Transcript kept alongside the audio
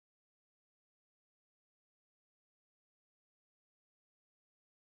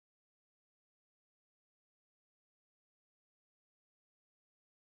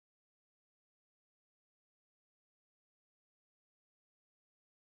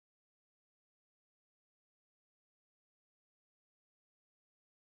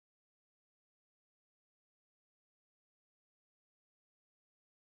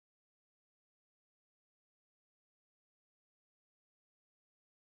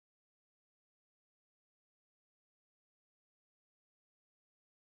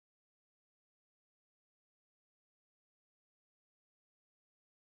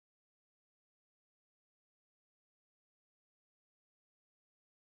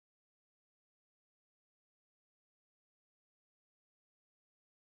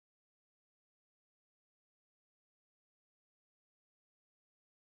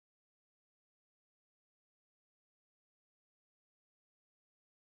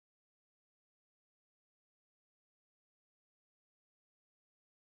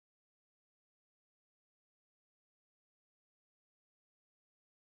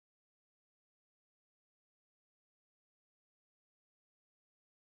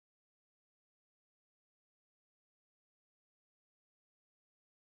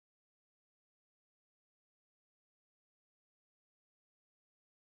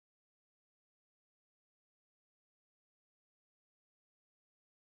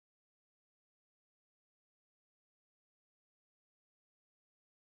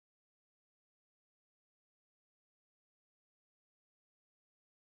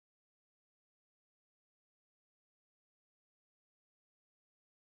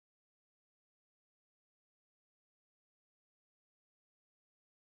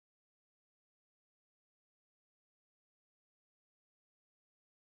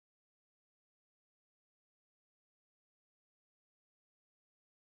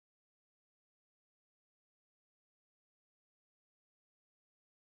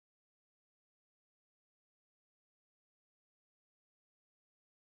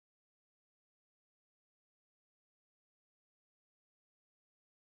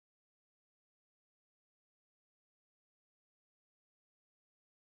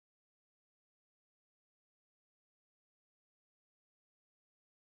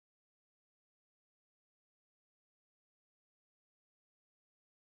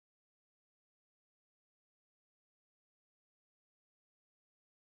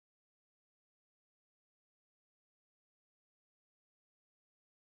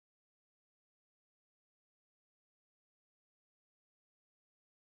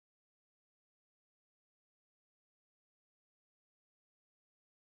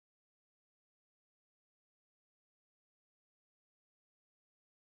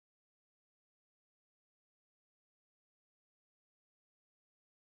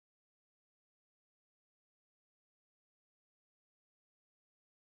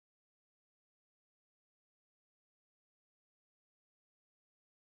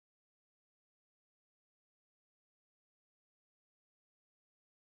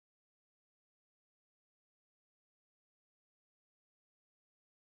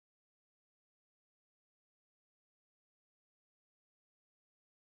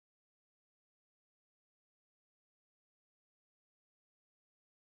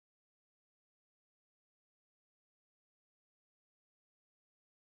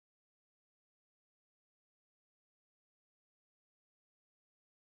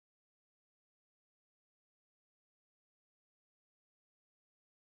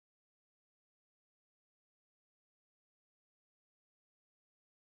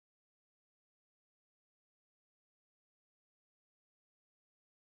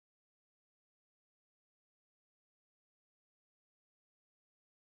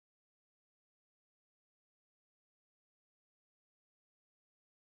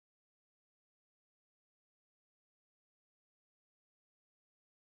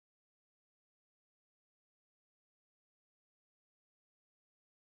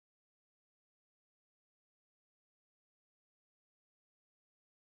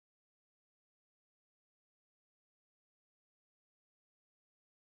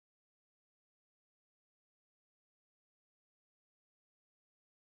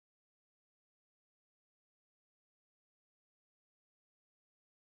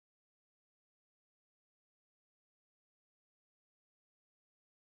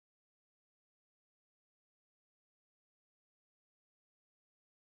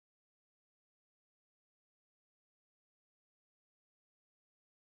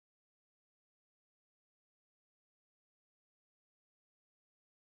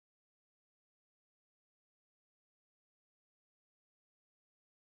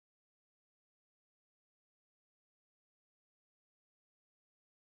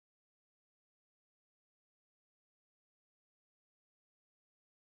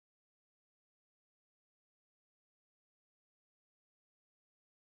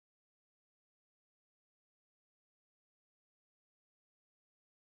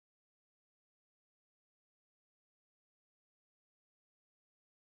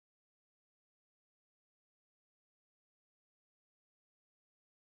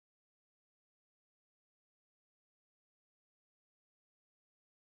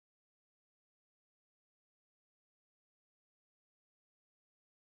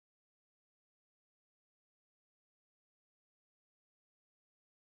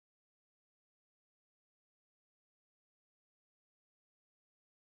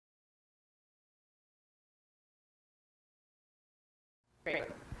Great.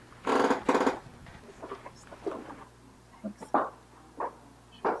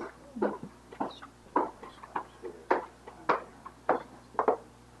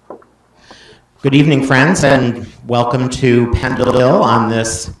 Good evening, friends, and welcome to Pendle Hill on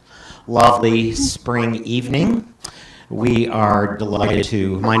this lovely spring evening. We are delighted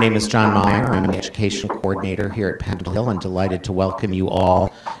to, my name is John Meyer, I'm the Education Coordinator here at Pendle Hill, and delighted to welcome you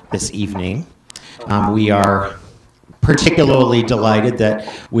all this evening. We are particularly delighted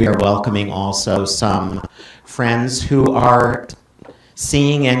that we are welcoming also some friends who are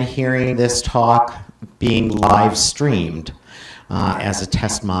seeing and hearing this talk being live streamed as a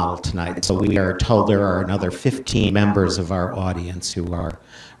test model tonight. So we are told there are another 15 members of our audience who are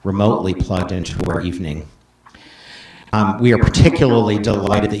remotely plugged into our evening. We are particularly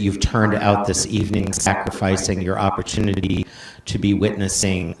delighted that you've turned out this evening, sacrificing your opportunity to be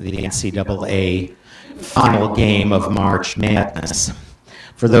witnessing the NCAA final game of March Madness.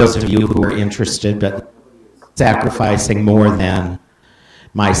 For those of you who are interested, but sacrificing more than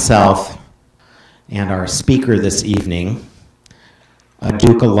myself and our speaker this evening, a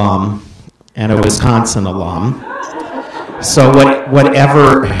Duke alum and a Wisconsin alum. So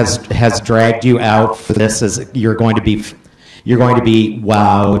whatever has dragged you out for this is you're going to be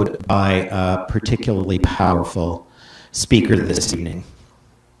wowed by a particularly powerful speaker this evening.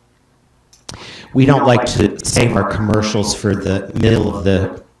 We don't like to save our commercials for the middle of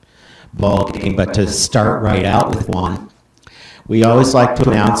the ball game, but to start right out with one, we always like to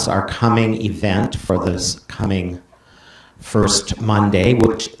announce our coming event for this coming first Monday,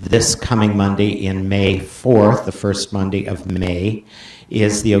 which this coming Monday in May 4th, the first Monday of May,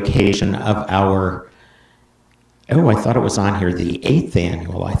 is the occasion of our, I thought it was on here, the 8th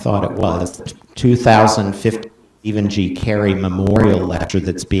annual, I thought it was, 2015 Stephen G. Carey Memorial Lecture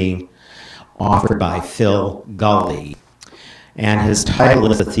that's being offered by Phil Gully. And his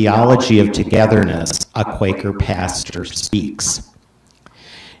title is The Theology of Togetherness, A Quaker Pastor Speaks.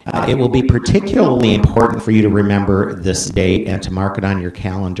 It will be particularly important for you to remember this date and to mark it on your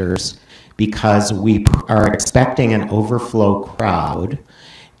calendars because we are expecting an overflow crowd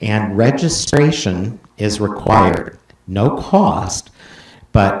and registration is required. No cost,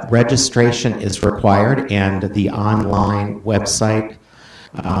 but registration is required, and the online website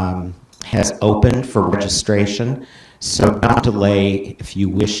has opened for registration. So don't delay if you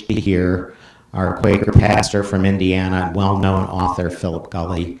wish to hear our Quaker pastor from Indiana and well-known author Philip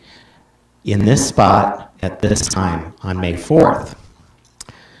Gully in this spot at this time on May 4th.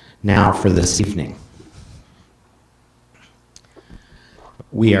 Now for this evening.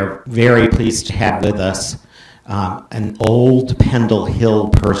 We are very pleased to have with us an old Pendle Hill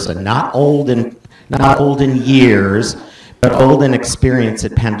person, not old in years, but old in experience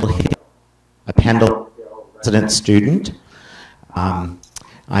at Pendle Hill, a Pendle resident student.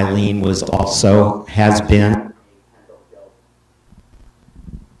 Eileen has been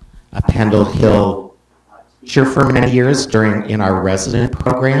a Pendle Hill teacher for many years in our resident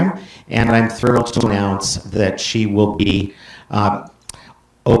program, and I'm thrilled to announce that she will be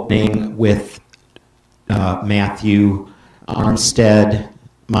opening with Matthew Armstead,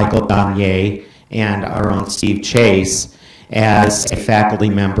 Michael Gagne, and our own Steve Chase as a faculty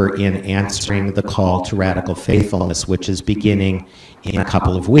member in answering the call to radical faithfulness, which is beginning in a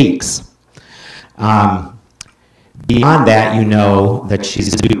couple of weeks. Beyond that, you know that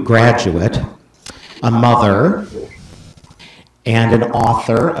she's a Duke graduate, a mother, and an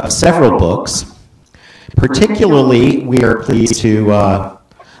author of several books. Particularly, we are pleased to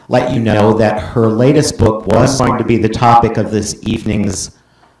let you know that her latest book was going to be the topic of this evening's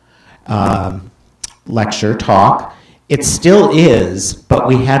lecture talk. It still is, but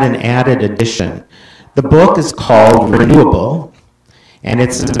we had an added addition. The book is called Renewable, and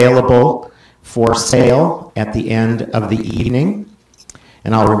it's available for sale at the end of the evening,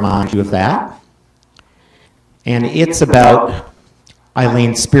 and I'll remind you of that. And it's about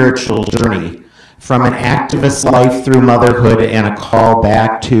Eileen's spiritual journey from an activist life through motherhood and a call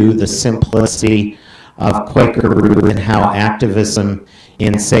back to the simplicity of Quaker root and how activism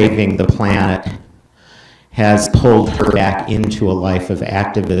in saving the planet has pulled her back into a life of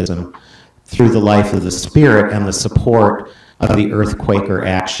activism through the life of the Spirit and the support of the Earth Quaker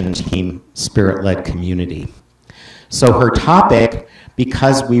Action Team Spirit-led community. So her topic,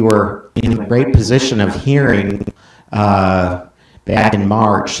 because we were in a great position of hearing back in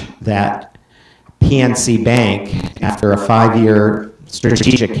March that PNC Bank, after a 5-year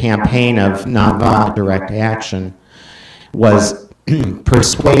strategic campaign of nonviolent direct action, was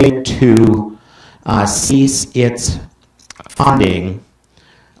persuaded to cease its funding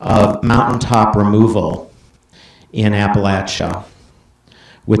of mountaintop removal in Appalachia.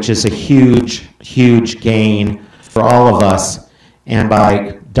 which is a huge, huge gain for all of us, and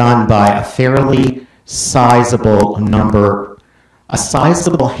done by a fairly sizable number, a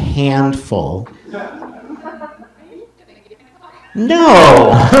sizable handful.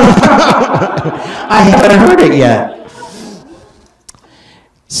 No! I haven't heard it yet.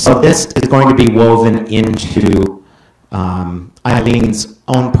 So this is going to be woven into Eileen's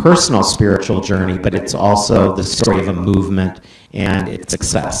own personal spiritual journey, but it's also the story of a movement and its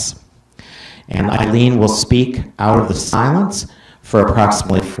success. And Eileen will speak out of the silence for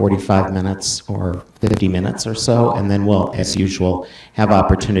approximately 45 minutes or 50 minutes or so, and then we'll, as usual, have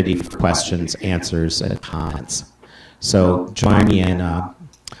opportunity for questions, answers, and comments. So join me in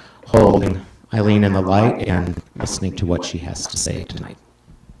holding Eileen in the light and listening to what she has to say tonight.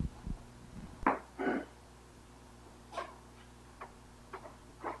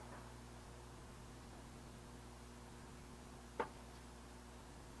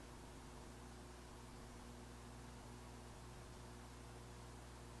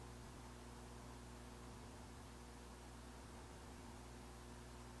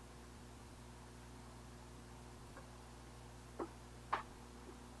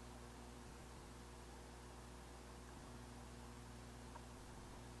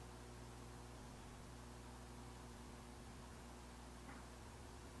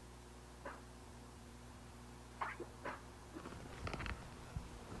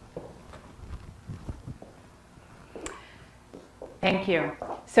 Thank you.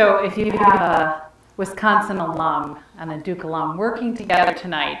 So if you have a Wisconsin alum and a Duke alum working together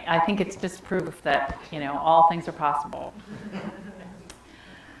tonight, I think it's just proof that, all things are possible.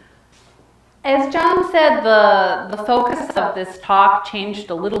 As John said, the focus of this talk changed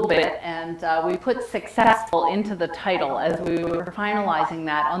a little bit, and we put successful into the title as we were finalizing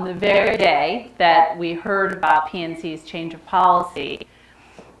that on the very day that we heard about PNC's change of policy.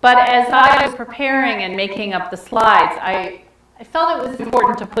 But as I was preparing and making up the slides, I felt it was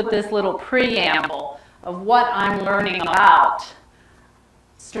important to put this little preamble of what I'm learning about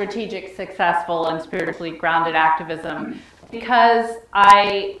strategic, successful, and spiritually grounded activism, because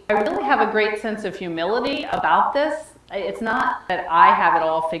I really have a great sense of humility about this. It's not that I have it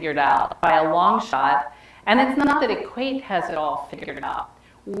all figured out by a long shot, and it's not that EQAT has it all figured out.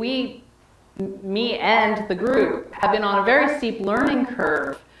 Me and the group have been on a very steep learning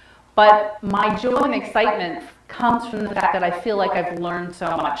curve, but my joy and excitement comes from the fact that I feel like I've learned so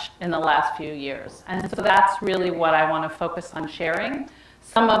much in the last few years. And so that's really what I want to focus on sharing,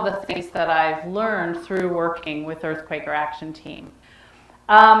 some of the things that I've learned through working with Quaker Action Team.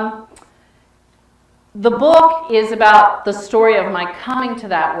 The book is about the story of my coming to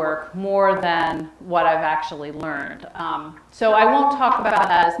that work more than what I've actually learned. So I won't talk about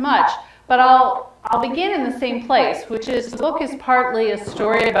that as much, but I'll begin in the same place, which is the book is partly a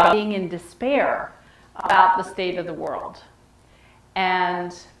story about being in despair about the state of the world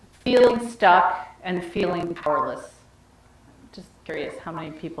and feeling stuck and feeling powerless. Just curious how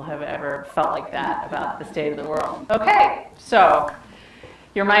many people have ever felt like that about the state of the world. Okay, so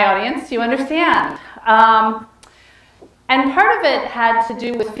you're my audience, you understand. And part of it had to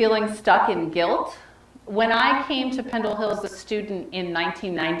do with feeling stuck in guilt. When I came to Pendle Hill as a student in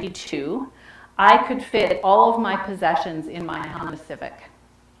 1992, I could fit all of my possessions in my Honda Civic.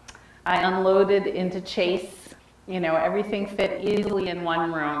 I unloaded into Chase, everything fit easily in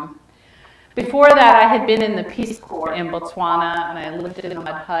one room. Before that, I had been in the Peace Corps in Botswana, and I lived in a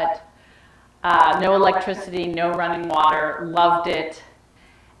mud hut. No electricity, no running water, loved it.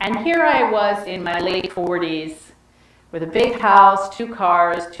 And here I was in my late 40s with a big house, 2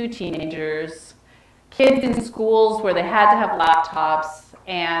 cars, 2 teenagers, kids in schools where they had to have laptops,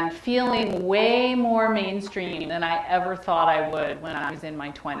 and feeling way more mainstream than I ever thought I would when I was in my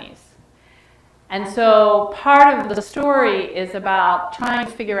 20s. And so part of the story is about trying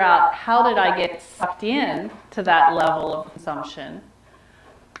to figure out, how did I get sucked in to that level of consumption?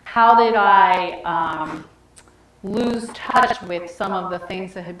 How did I lose touch with some of the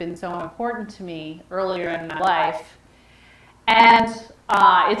things that had been so important to me earlier in my life? And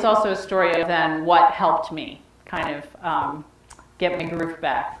it's also a story of then what helped me kind of get my groove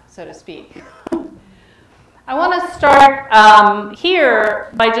back, so to speak. I want to start here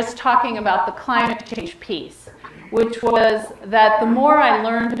by just talking about the climate change piece, which was that the more I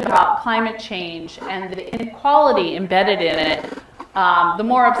learned about climate change and the inequality embedded in it, the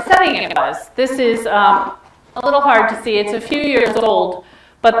more upsetting it was. This is a little hard to see. It's a few years old,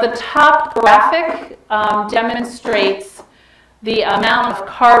 but the top graphic demonstrates the amount of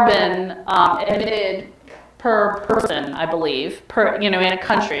carbon emitted per person, I believe, in a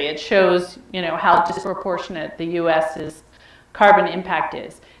country. It shows, how disproportionate the U.S. is carbon impact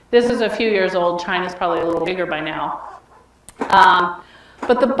is. This is a few years old. China's probably a little bigger by now.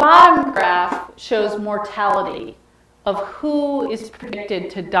 But the bottom graph shows mortality of who is predicted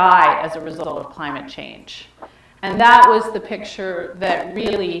to die as a result of climate change. And that was the picture that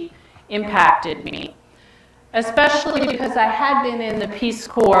really impacted me, especially because I had been in the Peace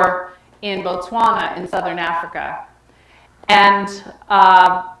Corps in Botswana in Southern Africa. And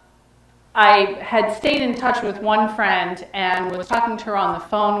I had stayed in touch with one friend and was talking to her on the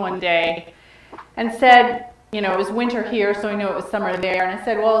phone one day and said, you know, it was winter here, so I knew it was summer there. And I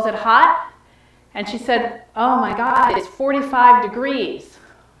said, well, is it hot? And she said, oh my God, it's 45 degrees.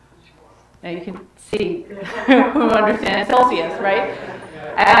 Now you can see who understands Celsius, right?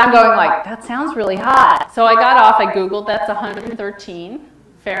 And I'm going like, that sounds really hot. So I got off, I Googled, that's 113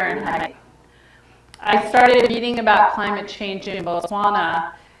 Fahrenheit. I started reading about climate change in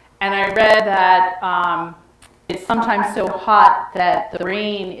Botswana, and I read that it's sometimes so hot that the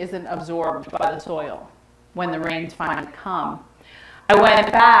rain isn't absorbed by the soil when the rains finally come. I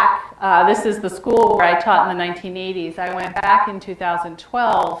went back, this is the school where I taught in the 1980s, I went back in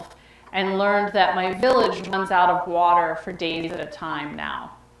 2012 and learned that my village runs out of water for days at a time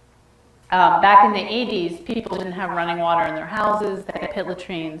now. Back in the 80s, people didn't have running water in their houses, they had pit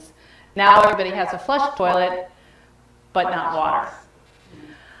latrines. Now everybody has a flush toilet, but not water.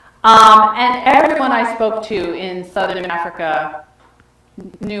 And everyone I spoke to in Southern Africa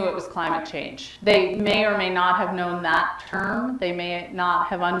knew it was climate change. They may or may not have known that term. They may not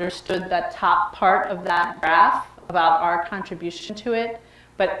have understood that top part of that graph about our contribution to it.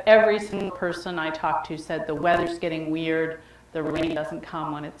 But every single person I talked to said the weather's getting weird, the rain doesn't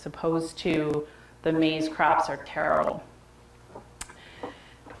come when it's supposed to, the maize crops are terrible.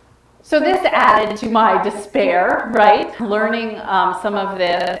 So this added to my despair, right? Learning some of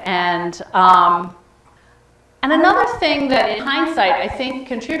this, and another thing that in hindsight I think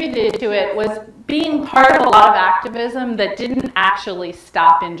contributed to it was being part of a lot of activism that didn't actually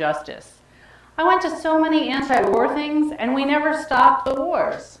stop injustice. I went to so many anti-war things and we never stopped the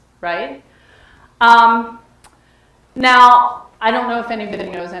wars, right? Now, I don't know if anybody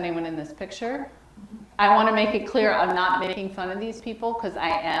knows anyone in this picture. I want to make it clear I'm not making fun of these people because I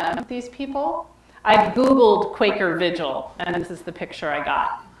am these people. I Googled Quaker Vigil and this is the picture I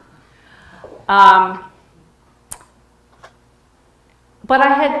got. But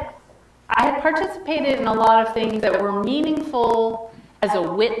I had participated in a lot of things that were meaningful as a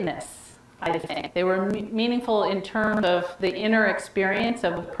witness, I think. They were meaningful in terms of the inner experience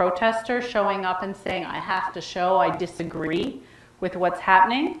of a protester showing up and saying, I have to show I disagree with what's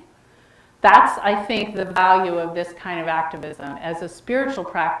happening. That's, I think, the value of this kind of activism as a spiritual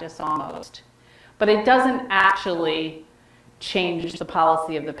practice almost. But it doesn't actually change the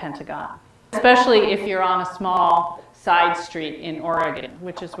policy of the Pentagon, especially if you're on a small side street in Oregon,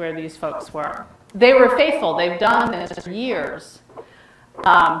 which is where these folks were. They were faithful. They've done this for years.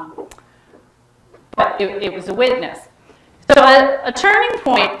 But it was a witness. So a turning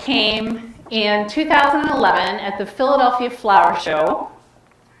point came in 2011 at the Philadelphia Flower Show.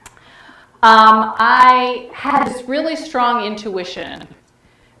 I had this really strong intuition,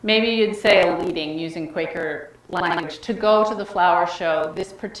 maybe you'd say a leading using Quaker language, to go to the flower show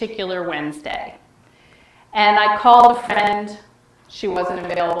this particular Wednesday. And I called a friend, she wasn't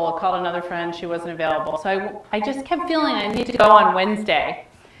available. I called another friend, she wasn't available. So I just kept feeling I need to go on Wednesday.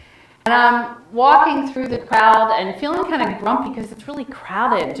 And I'm walking through the crowd and feeling kind of grumpy because it's really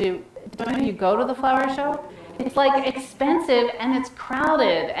crowded. Don't you go to the flower show? It's like expensive and it's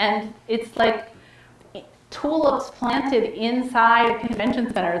crowded and it's like tulips planted inside a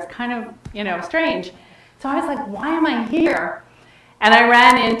convention center. It's kind of, you know, strange. So I was like, why am I here? And I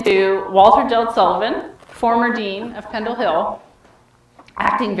ran into Walter Del Sullivan, former dean of Pendle Hill,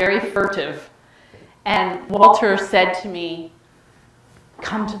 acting very furtive. And Walter said to me,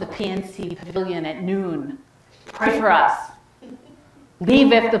 come to the PNC pavilion at noon. Pray for us.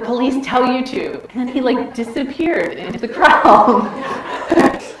 Leave if the police tell you to. And then he like disappeared into the crowd.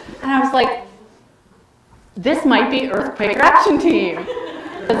 And I was like, this might be Quaker Action Team.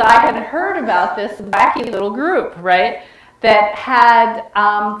 Because I had heard about this wacky little group, right, that had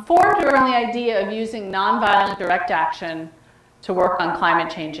formed around the idea of using nonviolent direct action to work on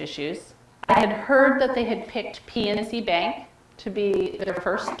climate change issues. I had heard that they had picked PNC Bank to be their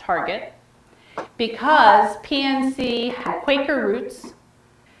first target because PNC had Quaker roots.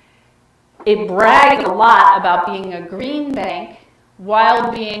 It bragged a lot about being a green bank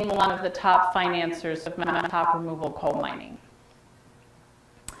while being one of the top financiers of mountaintop removal coal mining,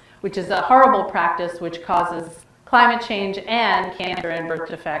 which is a horrible practice which causes climate change and cancer and birth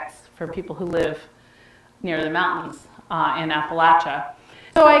defects for people who live near the mountains. in Appalachia.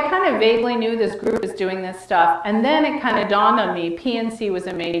 So I kind of vaguely knew this group was doing this stuff, and then it kind of dawned on me, PNC was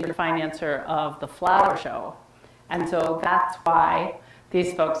a major financer of the flower show. And so that's why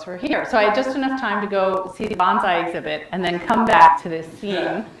these folks were here. So I had just enough time to go see the bonsai exhibit and then come back to this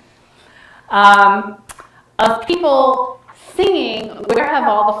scene of people singing "Where Have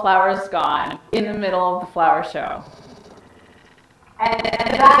All the Flowers Gone" in the middle of the flower show. And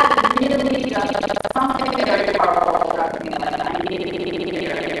that really does something very powerful for me.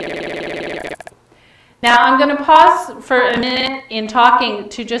 Now I'm going to pause for a minute in talking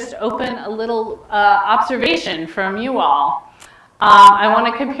to just open a little observation from you all. I want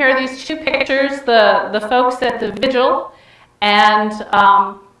to compare these two pictures, the folks at the vigil and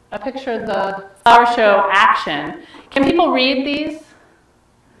a picture of the flower show action. Can people read these?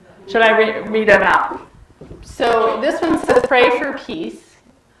 Should I read them out? So this one says, "Pray for peace."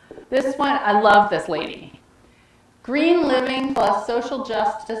 This one, I love this lady. "Green living plus social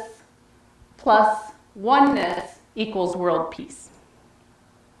justice plus oneness equals world peace."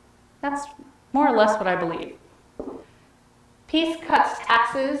 That's more or less what I believe. "Peace cuts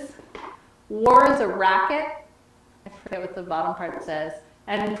taxes. War is a racket." I forget what the bottom part says.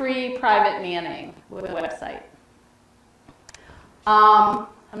 "And free private manning" with a website.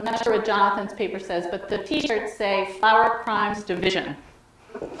 I'm not sure what Jonathan's paper says, but the t-shirts say "Flower Crimes Division."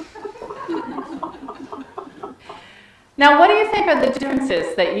 Now, what do you think are the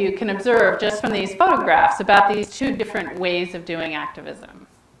differences that you can observe just from these photographs about these two different ways of doing activism?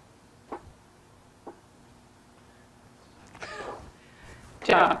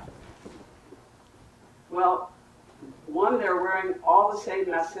 John? Well, one, they're wearing all the same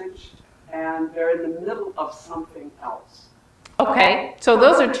message, and they're in the middle of something else. Okay, so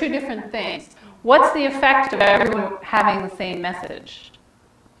those are two different things. What's the effect of everyone having the same message?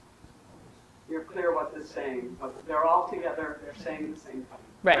 You're clear what they're saying, but they're all together, they're saying the same thing.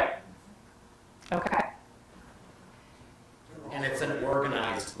 Right. Okay. And it's an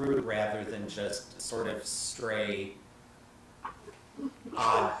organized group rather than just sort of stray,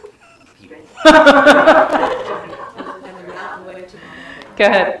 odd people. Go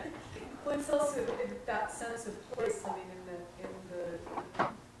ahead. Well, it's also that sense of place. I mean, in the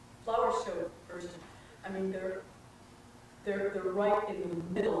flower show version, I mean, they're right in the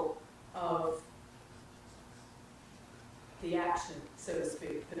middle of the action, so to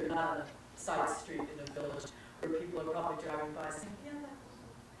speak. They're not on a side street in a village where people are probably driving by saying, "Yeah,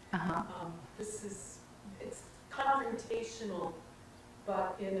 it's confrontational,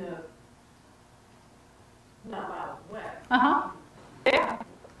 but in a not violent way." Yeah.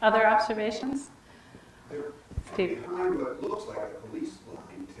 Other observations? They're Steve? behind what looks like a police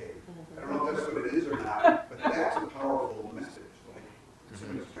line tape. I don't know if that's what it is or not, but that's a powerful message. Like,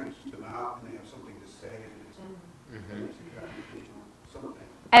 somebody turns them out and they have something to say, and it's something.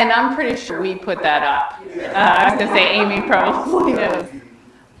 And I'm pretty sure we put that up. I was going to say Amy probably knows.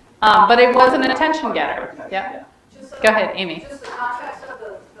 But it was an attention getter. Yeah. Go ahead, Amy. Just the context of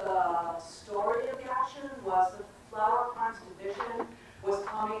the story of the action was the Flower Crimes Division was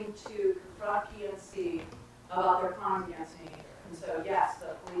coming to confront PNC about their crimes against nature. And so, yes,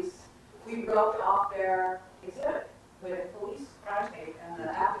 the police, we roped off their exhibit with police crime tape, and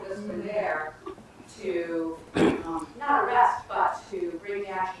the activists were there to not arrest, but to bring the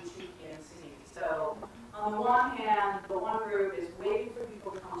action to PNC. So, on the one hand, the one group is waiting for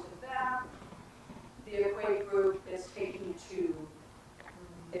people to come to them. The equate group is taking to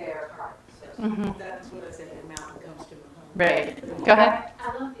their target. So That's what I said, the mountain comes to my home. Right. Go ahead.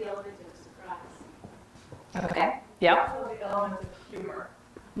 I love the element of surprise. Okay. Yep. Also the element of humor.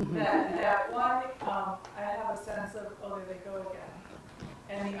 That one, I have a sense of, oh, there they go again.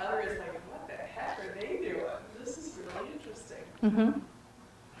 And the other is like, what the heck are they doing? This is really interesting.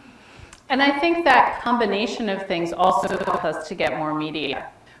 And I think that combination of things also helps us to get more media.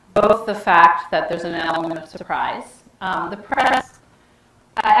 Both the fact that there's an element of surprise. The press,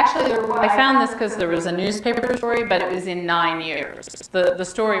 actually, I found this because there was a newspaper story, but it was in 9 years. The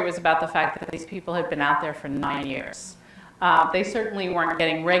story was about the fact that these people had been out there for 9 years. They certainly weren't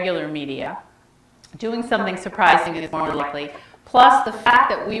getting regular media. Doing something surprising is more likely. Plus the fact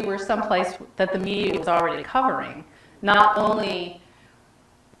that we were someplace that the media was already covering. Not only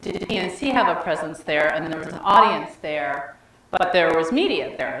did PNC have a presence there and there was an audience there, but there was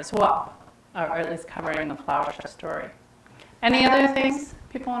media there as well, or at least covering the flower show story. Any other things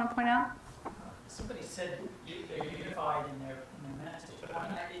people want to point out? Somebody said they're unified in their message, but I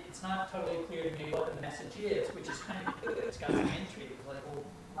mean, it's not totally clear to me what the message is, which is kind of, it's got some intrigue. It's like, well,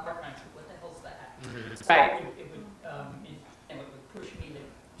 what the hell's that? Right. It would push me to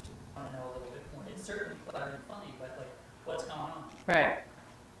want to know a little bit more. It's certainly clever and funny, but like, Right.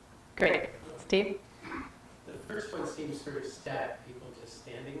 Great. Steve? The first one seems sort of static, people just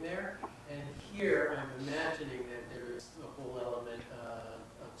standing there. And here I'm imagining that there's a whole element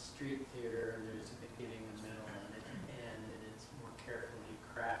of street theater, and there's a beginning, a middle, and an end, and it's more carefully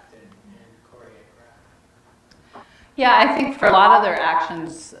crafted and choreographed. Yeah, I think for a lot of their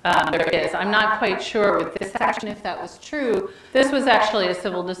actions there is. I'm not quite sure with this action if that was true. This was actually a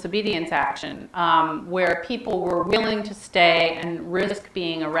civil disobedience action where people were willing to stay and risk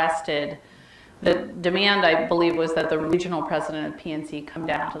being arrested. The demand, I believe, was that the regional president of PNC come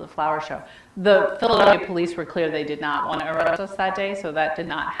down to the flower show. The Philadelphia police were clear they did not want to arrest us that day, so that did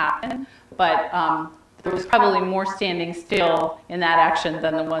not happen. But there was probably more standing still in that action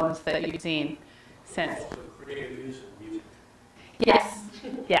than the ones that you've seen since. Yes,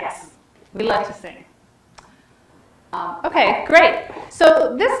 yes. We like to sing. Okay, great.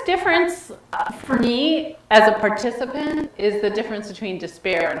 So this difference for me as a participant is the difference between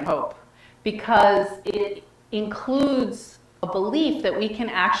despair and hope, because it includes a belief that we can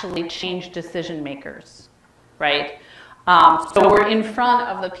actually change decision makers, right? So we're in front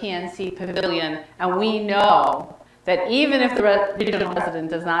of the PNC pavilion, and we know that even if the regional president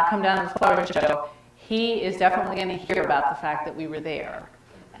does not come down to the flower show, he is definitely going to hear about the fact that we were there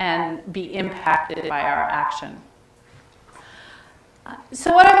and be impacted by our action.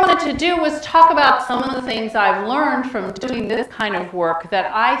 So what I wanted to do was talk about some of the things I've learned from doing this kind of work that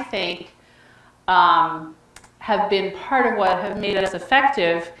I think have been part of what have made us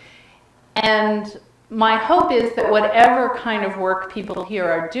effective. And my hope is that whatever kind of work people here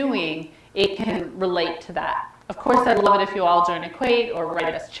are doing, it can relate to that. Of course, I'd love it if you all join Equate or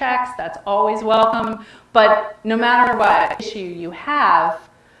write us checks. That's always welcome. But no matter what issue you have,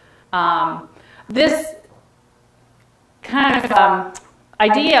 this kind of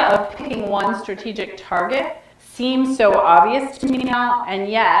idea of picking one strategic target seems so obvious to me now, and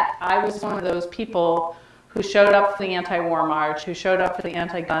yet I was one of those people who showed up for the anti-war march, who showed up for the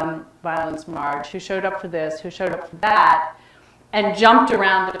anti-gun violence march, who showed up for this, who showed up for that, and jumped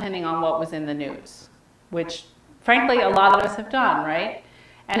around depending on what was in the news, which frankly a lot of us have done, right?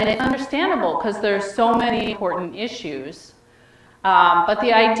 And it's understandable because there's so many important issues. But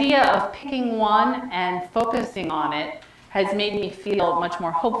the idea of picking one and focusing on it has made me feel much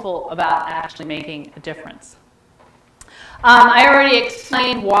more hopeful about actually making a difference. I already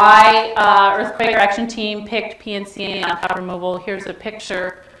explained why Quaker Action Team picked PNC on top removal. Here's a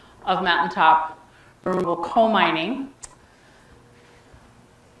picture of mountaintop removal coal mining.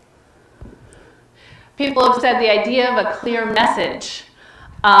 People have said the idea of a clear message.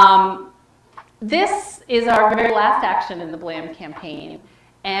 This is our very last action in the BLAM campaign,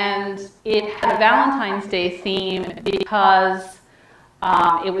 and it had a Valentine's Day theme because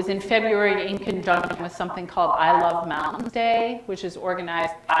it was in February in conjunction with something called I Love Mountains Day, which is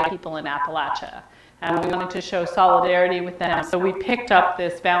organized by people in Appalachia. And we wanted to show solidarity with them, so we picked up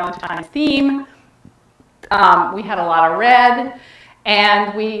this Valentine's theme. We had a lot of red,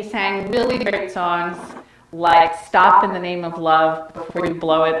 and we sang really great songs like Stop in the Name of Love Before You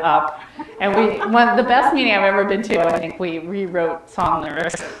Blow It Up. And the best meeting I've ever been to, I think we rewrote song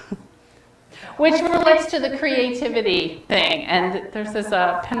lyrics, which relates to the creativity thing. And there's this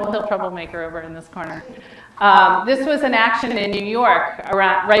Pendle Hill troublemaker over in this corner. This was an action in New York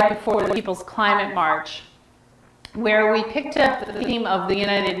right before the People's Climate March, where we picked up the theme of the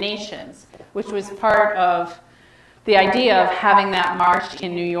United Nations, which was part of the idea of having that march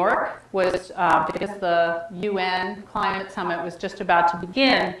in New York was because the UN Climate Summit was just about to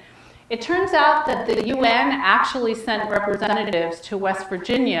begin. It turns out that the UN actually sent representatives to West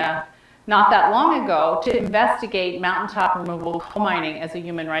Virginia not that long ago to investigate mountaintop removal coal mining as a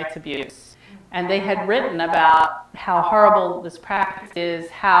human rights abuse. And they had written about how horrible this practice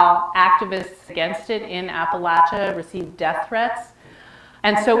is, how activists against it in Appalachia received death threats.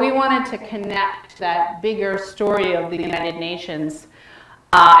 And so we wanted to connect that bigger story of the United Nations.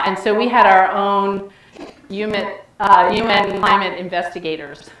 And so we had our own UN climate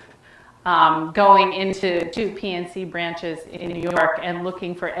investigators going into 2 PNC branches in New York and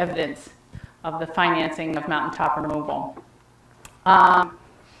looking for evidence of the financing of mountaintop removal.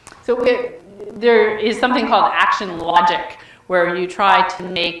 There is something called action logic, where you try to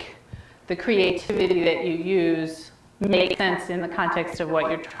make the creativity that you use make sense in the context of what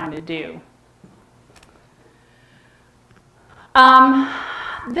you're trying to do.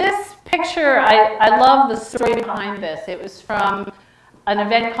 This picture, I love the story behind this. It was from an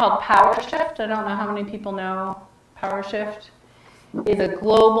event called Power Shift. I don't know how many people know Power Shift. It's a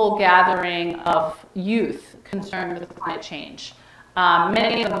global gathering of youth concerned with climate change.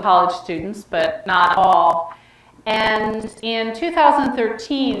 Many of them college students, but not all. And in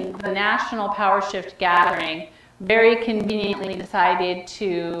 2013, the National Power Shift Gathering very conveniently decided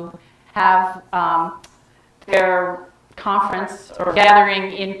to have their conference or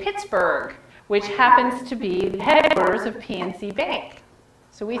gathering in Pittsburgh, which happens to be the headquarters of PNC Bank.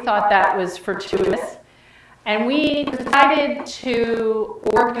 So we thought that was fortuitous. And we decided to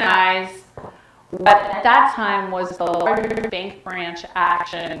organize what at that time was the largest bank branch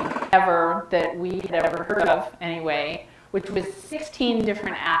action ever that we had ever heard of anyway, which was 16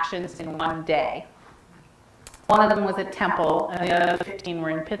 different actions in one day. One of them was at Temple, and the other 15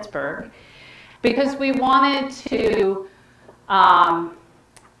 were in Pittsburgh, because we wanted to model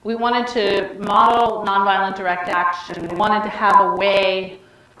nonviolent direct action. We wanted to have a way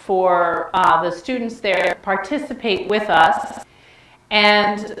for the students there to participate with us.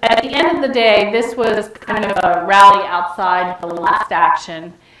 And at the end of the day, this was kind of a rally outside the last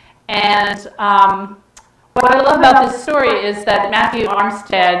action. And what I love about this story is that Matthew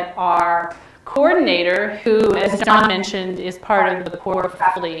Armstead, our coordinator, who, as John mentioned, is part of the core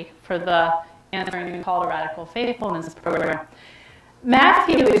faculty for the Answering the Call to Radical Faithfulness program.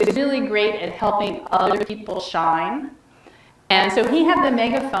 Matthew is really great at helping other people shine. And so he had the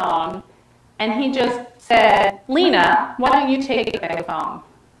megaphone, and he just said, Lena, why don't you take the megaphone?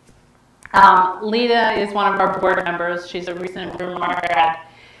 Lena is one of our board members. She's a recent Brewmar grad.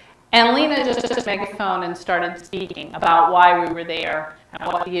 And Lena just took the megaphone and started speaking about why we were there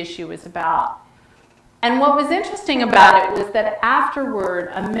and what the issue was about. And what was interesting about it was that afterward,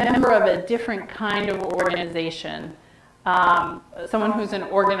 a member of a different kind of organization, someone who's an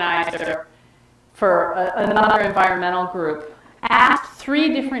organizer for another environmental group, asked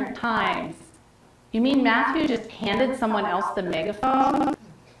 3 different times, you mean Matthew just handed someone else the megaphone?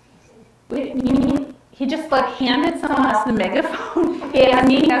 You mean he just like handed someone else the megaphone? He asked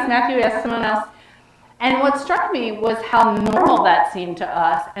me, he asked Matthew, he asked someone else. And what struck me was how normal that seemed to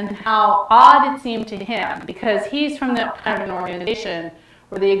us and how odd it seemed to him, because he's from the kind of an organization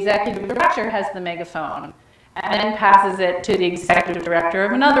where the executive director has the megaphone and then passes it to the executive director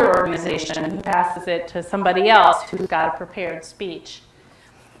of another organization who passes it to somebody else who's got a prepared speech.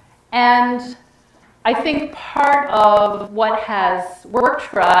 And I think part of what has worked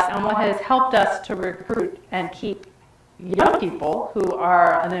for us and what has helped us to recruit and keep young people who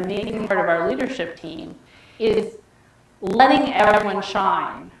are an amazing part of our leadership team is letting everyone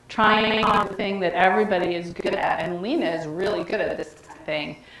shine, trying on the thing that everybody is good at, and Lena is really good at this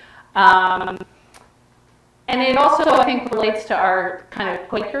thing. And it also, I think, relates to our kind of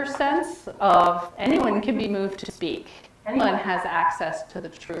Quaker sense of anyone can be moved to speak. Anyone has access to the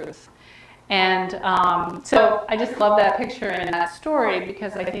truth. And so I just love that picture and that story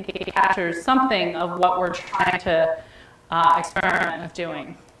because I think it captures something of what we're trying to experiment with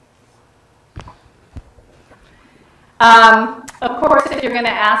doing. Of course, if you're going to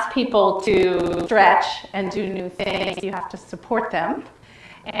ask people to stretch and do new things, you have to support them.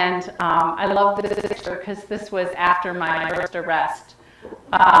 And I love this picture because this was after my first arrest.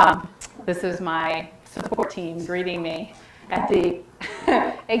 This is my support team greeting me at the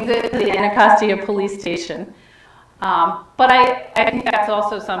exit to the Anacostia police station. But I think that's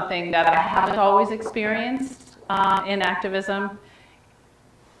also something that I haven't always experienced in activism.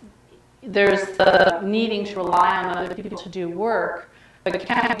 There's the needing to rely on other people to do work, but you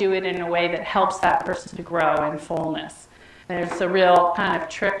can't do it in a way that helps that person to grow in fullness. There's a real kind of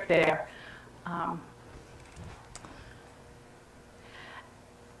trick there.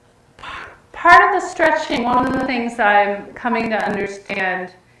 Part of the stretching, one of the things I'm coming to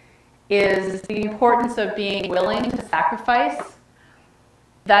understand is the importance of being willing to sacrifice.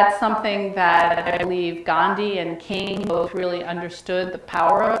 That's something that I believe Gandhi and King both really understood the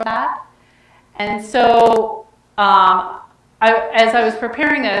power of that. And so as I was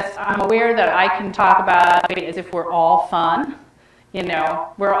preparing this, I'm aware that I can talk about it as if we're all fun. You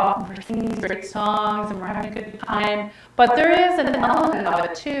know, we're singing great songs and we're having a good time. But there is an element of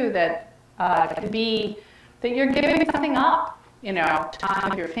it too that can be that you're giving something up. You know, time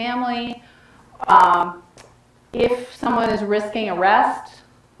with your family. If someone is risking arrest,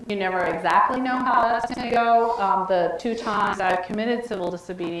 you never exactly know how that's going to go. The 2 times I've committed civil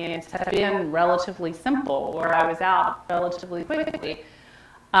disobedience have been relatively simple, or I was out relatively quickly.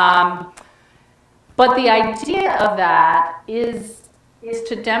 But the idea of that is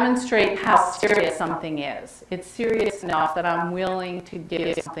to demonstrate how serious something is. It's serious enough that I'm willing to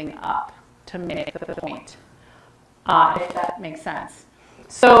give something up to make the point, if that makes sense.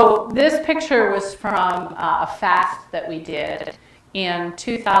 So this picture was from a fast that we did in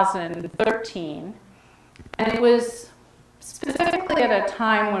 2013, and it was specifically at a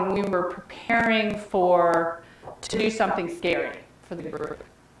time when we were preparing for to do something scary for the group,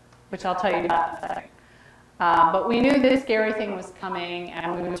 which I'll tell you about in a second. But we knew this scary thing was coming,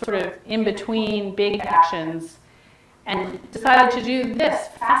 and we were sort of in between big actions and decided to do this,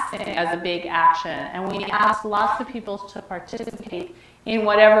 fasting, as a big action. And we asked lots of people to participate in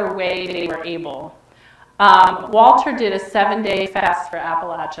whatever way they were able. Walter did a 7-day fast for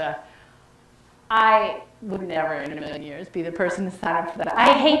Appalachia. I would never in a million years be the person to sign up for that.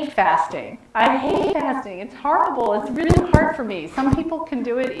 I hate fasting. I hate fasting. It's horrible. It's really hard for me. Some people can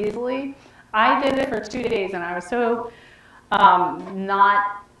do it easily. I did it for 2 days, and I was so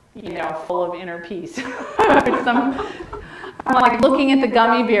not, full of inner peace. I'm like looking at the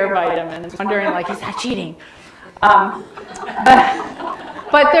gummy bear vitamins, wondering, like, is that cheating?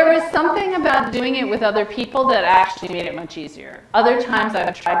 But there was something about doing it with other people that actually made it much easier. Other times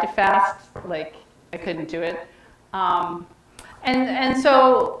I've tried to fast, like, I couldn't do it. And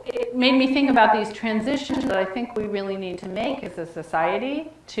so it made me think about these transitions that I think we really need to make as a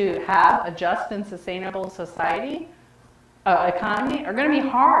society to have a just and sustainable society, economy, are going to be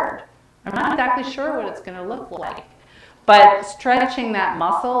hard. I'm not exactly sure what it's going to look like. But stretching that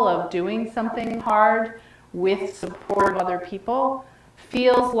muscle of doing something hard with support of other people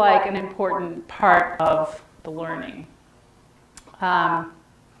feels like an important part of the learning.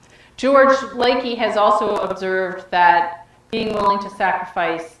 George Lakey has also observed that being willing to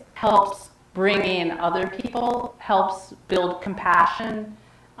sacrifice helps bring in other people, helps build compassion,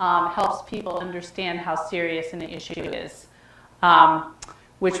 helps people understand how serious an issue is,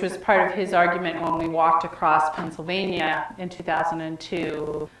 which was part of his argument when we walked across Pennsylvania in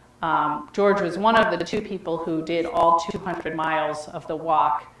 2002. George was one of the 2 people who did all 200 miles of the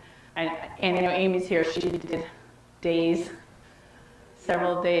walk. And Amy's here, she did days,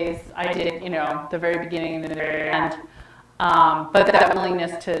 several days. I did, the very beginning and the very end. But that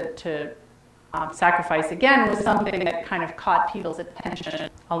willingness to sacrifice again was something that kind of caught people's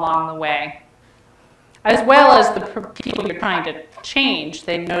attention along the way. As well as the people you're trying to change,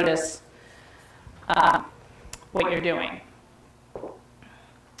 they notice what you're doing.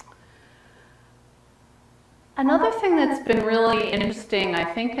 Another thing that's been really interesting, I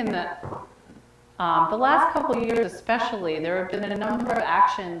think, in the last couple of years especially, there have been a number of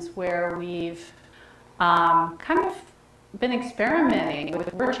actions where we've kind of been experimenting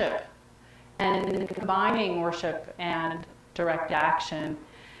with worship and combining worship and direct action.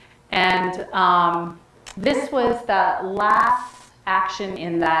 And this was the last action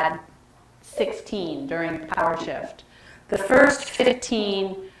in that 16 during Power Shift. The first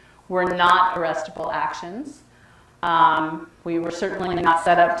 15 were not arrestable actions. We were certainly not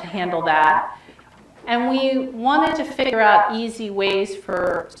set up to handle that. And we wanted to figure out easy ways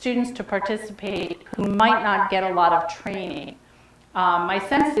for students to participate who might not get a lot of training. My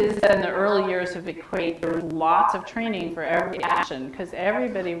sense is that in the early years of EQAT, there was lots of training for every action because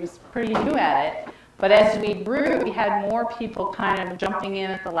everybody was pretty new at it. But as we grew, we had more people kind of jumping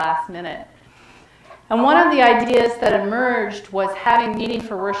in at the last minute. And one of the ideas that emerged was having meeting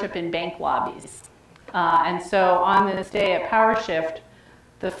for worship in bank lobbies. And so on this day at Power Shift,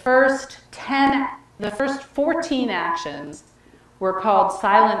 the first 14 actions were called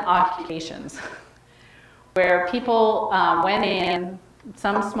silent occupations, where people went in,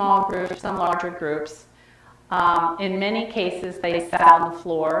 some small groups, some larger groups. In many cases, they sat on the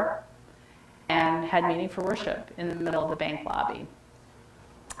floor and had meeting for worship in the middle of the bank lobby.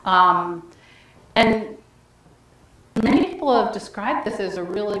 And many people have described this as a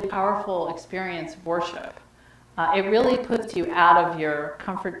really powerful experience of worship. It really puts you out of your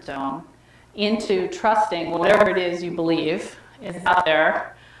comfort zone into trusting whatever it is you believe is out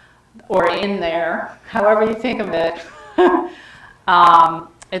there or in there, however you think of it.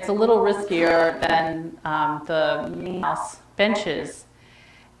 It's a little riskier than the meeting house benches.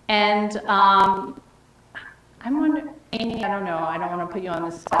 And I'm wondering, Amy, I don't know, I don't want to put you on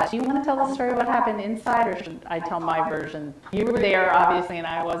the spot. Do you want to tell the story of what happened inside, or should I tell my version? You were there, obviously, and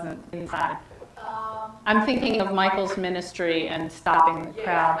I wasn't inside. I'm thinking of Michael's ministry and stopping the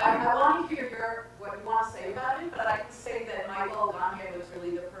crowd. I want to hear what you want to say about it, but I can say that Michael Gagne was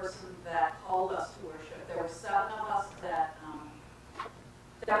really the person that called us to worship. There were 7 of us that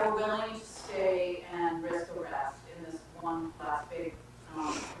were willing to stay and risk arrest in this one last big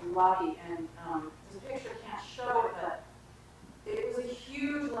lobby. And this picture can't show it, but it was a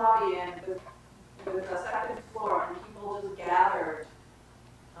huge lobby and with a second floor, and people just gathered.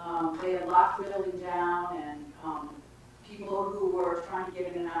 They had locked the building down, and people who were trying to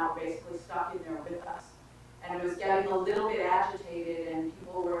get in and out were basically stuck in there with us. And it was getting a little bit agitated, and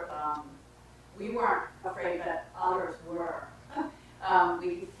people were, we weren't afraid, but others were.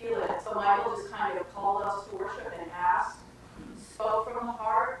 We could feel it. So Michael just kind of called us to worship,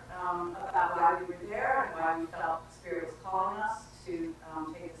 calling us to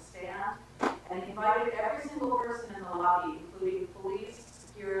take a stand. And he invited every single person in the lobby, including police,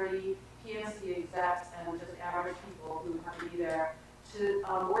 security, PNC execs, and just average people who have to be there, to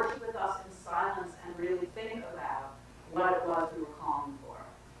worship with us in silence and really think about what it was we were calling for.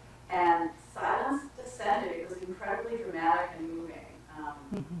 And silence descended. It was incredibly dramatic and moving.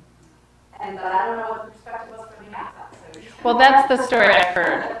 But I don't know what the perspective was from the outside. So. Well, that's the story I've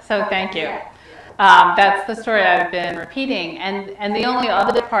heard, so thank you. That's the story I've been repeating. And the only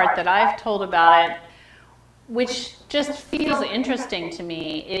other part that I've told about it, which just feels interesting to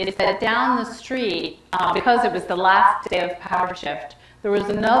me, is that down the street, because it was the last day of power shift, there was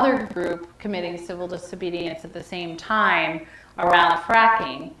another group committing civil disobedience at the same time around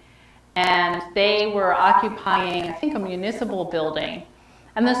fracking. And they were occupying, I think, a municipal building.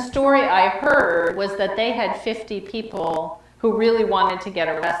 And the story I heard was that they had 50 people who really wanted to get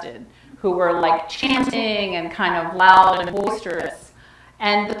arrested, who were like chanting and kind of loud and boisterous.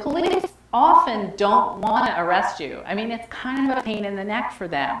 And the police often don't want to arrest you. I mean, it's kind of a pain in the neck for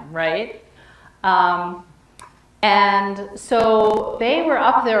them, right? And so they were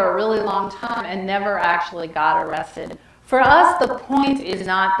up there a really long time and never actually got arrested. For us, the point is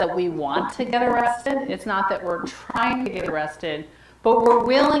not that we want to get arrested. It's not that we're trying to get arrested, but we're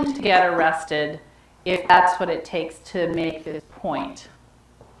willing to get arrested if that's what it takes to make this point.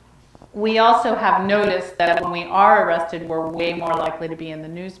 We also have noticed that when we are arrested, we're way more likely to be in the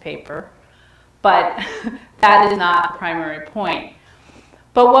newspaper, but that is not the primary point.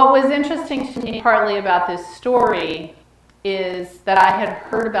 But what was interesting to me partly about this story is that I had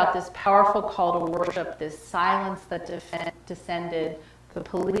heard about this powerful call to worship, this silence that descended, the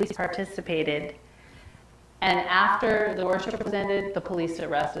police participated, and after the worship was ended, the police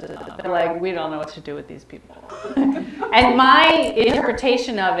arrested them. They're like, we don't know what to do with these people. And my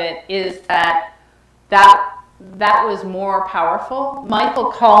interpretation of it is that was more powerful.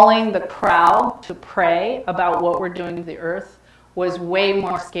 Michael calling the crowd to pray about what we're doing to the earth was way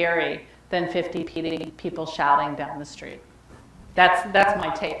more scary than 50 people shouting down the street. That's my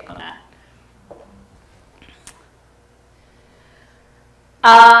take on that.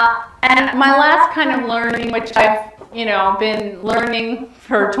 And my last kind of learning, which I've been learning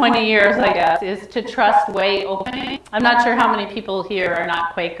for 20 years, I guess, is to trust way opening. I'm not sure how many people here are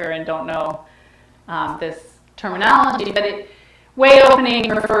not Quaker and don't know this terminology, but way opening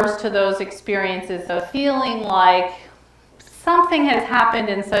refers to those experiences of feeling like something has happened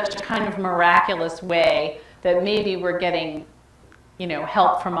in such a kind of miraculous way that maybe we're getting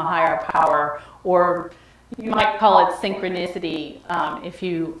help from a higher power, or you might call it synchronicity if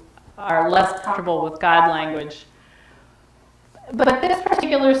you are less comfortable with God language. But this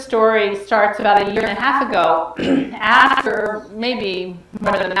particular story starts about 1.5 years ago, after maybe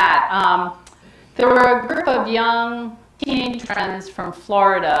more than that. There were a group of young teenage friends from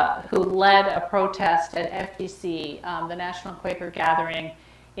Florida who led a protest at FGC, the National Quaker Gathering,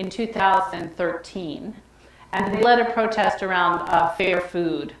 in 2013. And they led a protest around fair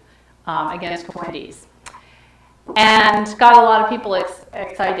food against commodities. And got a lot of people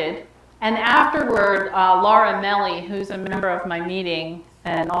excited. And afterward, Laura Melly, who's a member of my meeting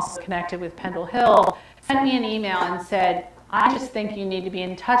and also connected with Pendle Hill, sent me an email and said, I just think you need to be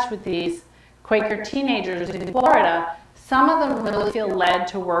in touch with these Quaker teenagers in Florida. Some of them really feel led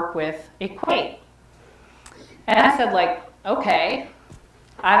to work with equate. And I said, okay.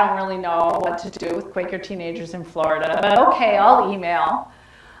 I don't really know what to do with Quaker teenagers in Florida, but okay, I'll email.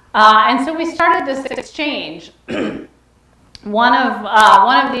 And so we started this exchange. One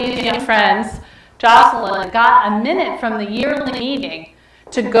of these young friends, Jocelyn, got a minute from the yearly meeting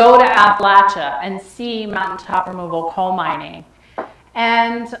to go to Appalachia and see mountaintop removal coal mining.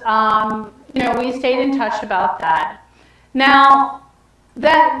 And we stayed in touch about that. Now,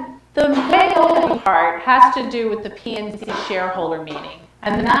 the way opening part has to do with the PNC shareholder meeting.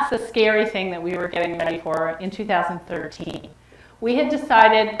 And that's the scary thing that we were getting ready for in 2013. We had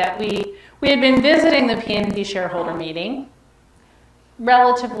decided that we had been visiting the PNC shareholder meeting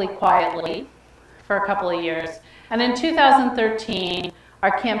relatively quietly for a couple of years. And in 2013,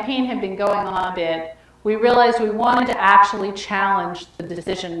 our campaign had been going on a bit. We realized we wanted to actually challenge the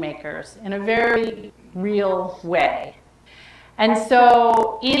decision makers in a very real way. And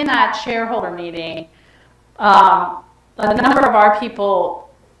so in that shareholder meeting, a number of our people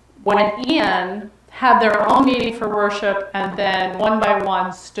went in, had their own meeting for worship, and then one by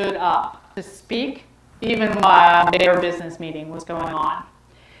one stood up to speak, even while their business meeting was going on.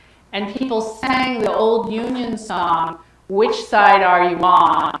 And people sang the old Union song, "Which Side Are You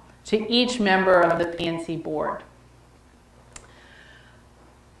On?" to each member of the PNC board.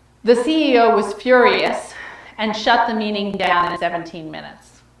 The CEO was furious and shut the meeting down in 17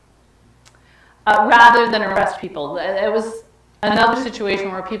 minutes, rather than arrest people. It was another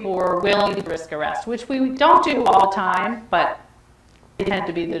situation where people were willing to risk arrest, which we don't do all the time, but it tended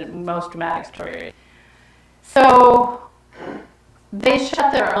to be the most dramatic story. So they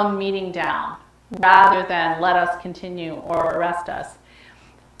shut their own meeting down rather than let us continue or arrest us.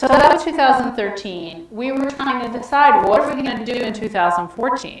 So that was 2013. We were trying to decide, what are we going to do in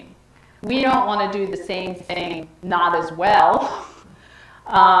 2014? We don't want to do the same thing, not as well.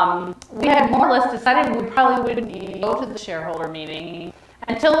 We had more or less decided we probably wouldn't go to the shareholder meeting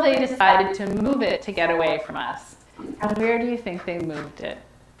until they decided to move it to get away from us. And where do you think they moved it?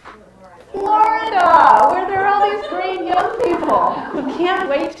 Florida, where there are all these great young people who can't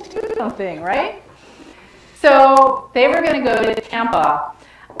wait to do something, right? So they were going to go to Tampa.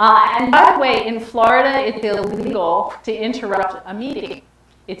 And by the way, in Florida, it's illegal to interrupt a meeting.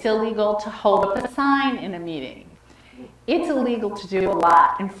 It's illegal to hold up a sign in a meeting. It's illegal to do a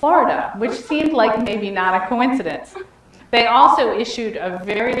lot in Florida, which seemed like maybe not a coincidence. They also issued a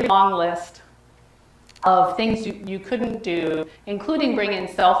very long list of things you couldn't do, including bring in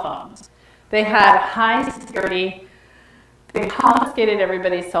cell phones. They had high security. They confiscated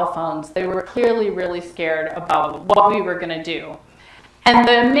everybody's cell phones. They were clearly really scared about what we were going to do. And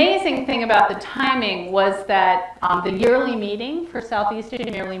the amazing thing about the timing was that the yearly meeting for Southeastern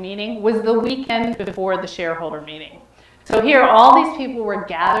yearly meeting was the weekend before the shareholder meeting. So here, all these people were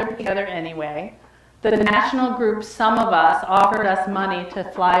gathered together anyway. The national group, some of us, offered us money to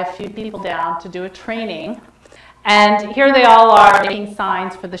fly a few people down to do a training. And here they all are making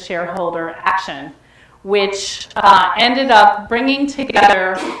signs for the shareholder action, which ended up bringing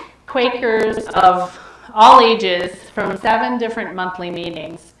together Quakers of all ages from 7 different monthly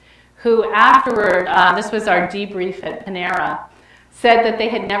meetings, who afterward, this was our debrief at Panera, said that they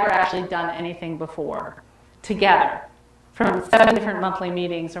had never actually done anything before together from 7 different monthly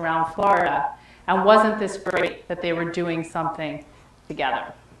meetings around Florida. And wasn't this great that they were doing something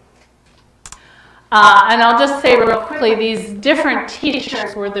together? And I'll just say real quickly, these different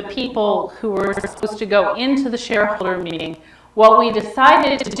teachers were the people who were supposed to go into the shareholder meeting. What we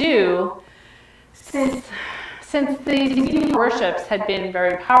decided to do, since these evening worships had been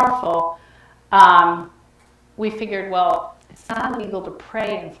very powerful, we figured, well, it's not illegal to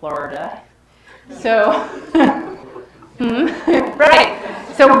pray in Florida. So, right.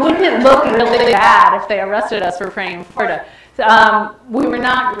 So wouldn't it look really bad if they arrested us for praying in Florida? We were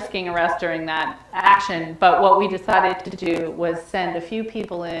not risking arrest during that action, but what we decided to do was send a few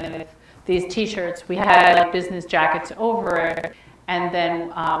people in with these T-shirts. We had like business jackets over it, and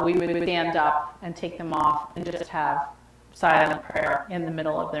then we would stand up and take them off and just have silent prayer in the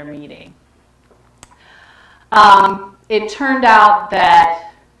middle of their meeting. It turned out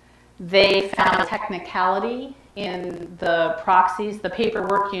that they found a technicality in the proxies, the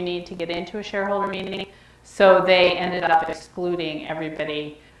paperwork you need to get into a shareholder meeting. So they ended up excluding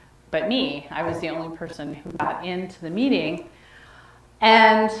everybody but me. I was the only person who got into the meeting.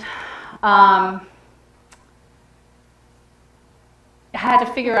 And had to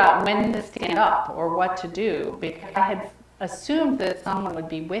figure out when to stand up or what to do, because I had assumed that someone would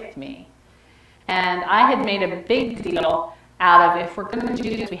be with me. And I had made a big deal out of, if we're going to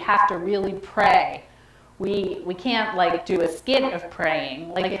do this, we have to really pray. We can't like do a skit of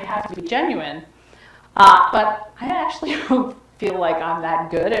praying, like it has to be genuine. But I actually don't feel like I'm that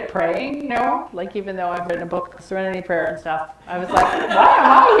good at praying, you know? Like, even though I've written a book, Serenity Prayer and stuff, I was like, why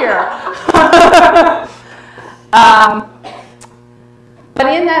am I here? But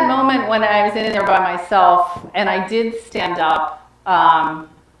in that moment when I was in there by myself and I did stand up,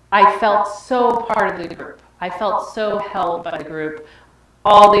 I felt so part of the group. I felt so held by the group.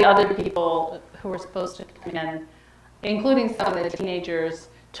 All the other people who were supposed to come in, including some of the teenagers,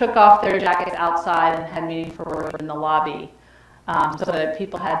 took off their jackets outside and had meeting for work in the lobby, so that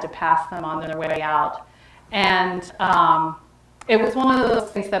people had to pass them on their way out. And it was one of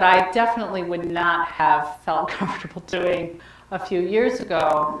those things that I definitely would not have felt comfortable doing a few years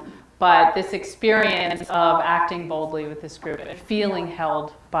ago, but this experience of acting boldly with this group and feeling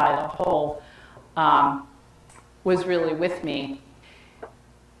held by the whole was really with me.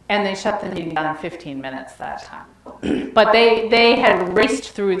 And they shut the meeting down in 15 minutes that time. But they had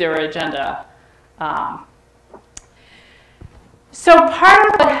raced through their agenda. So part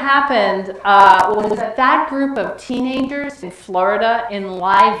of what happened was that group of teenagers in Florida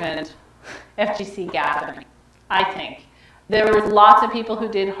enlivened FGC gathering, I think. There was lots of people who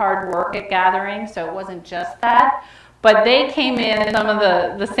did hard work at gathering, so it wasn't just that. But they came in, some of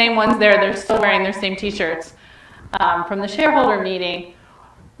the same ones there, they're still wearing their same T-shirts from the shareholder meeting,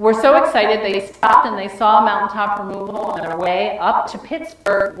 were so excited they stopped and they saw mountaintop removal on their way up to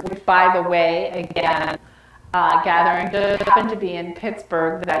Pittsburgh, which, by the way, again, gathering just happened to be in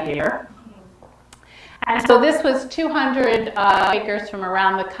Pittsburgh that year. And so this was 200 Quakers from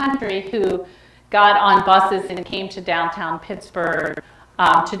around the country who got on buses and came to downtown Pittsburgh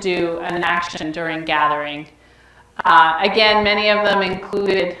to do an action during gathering. Again, many of them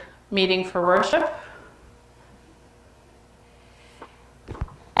included meeting for worship.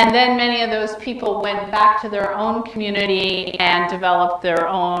 And then many of those people went back to their own community and developed their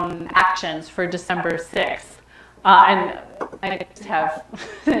own actions for December 6th. And I just have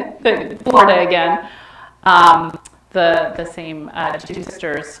Florida again, the same two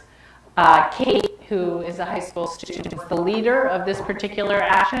sisters. Kate, who is a high school student, is the leader of this particular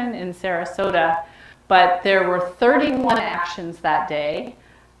action in Sarasota. But there were 31 actions that day.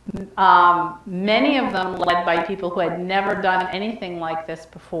 Many of them led by people who had never done anything like this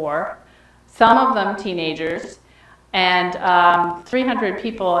before, some of them teenagers, and 300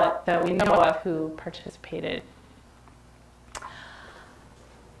 people that we know of who participated.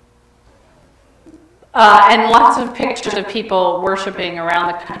 And lots of pictures of people worshiping around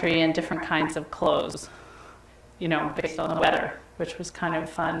the country in different kinds of clothes, you know, based on the weather, which was kind of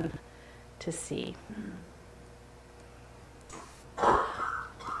fun to see.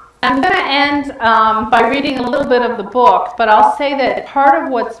 I'm going to end by reading a little bit of the book, but I'll say that part of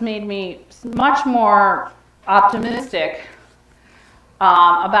what's made me much more optimistic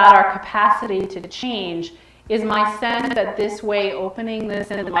about our capacity to change is my sense that this way opening, this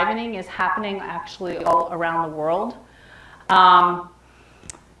enlivening is happening actually all around the world. And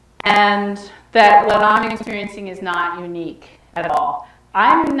that what I'm experiencing is not unique at all.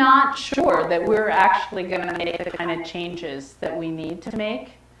 I'm not sure that we're actually going to make the kind of changes that we need to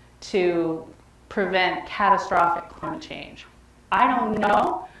make to prevent catastrophic climate change. I don't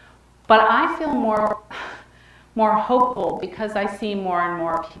know, but I feel more hopeful because I see more and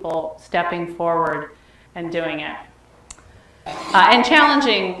more people stepping forward and doing it and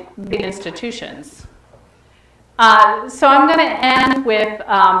challenging the institutions. So I'm going to end with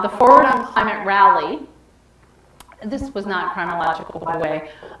the Forward on Climate rally. This was not chronological, by the way.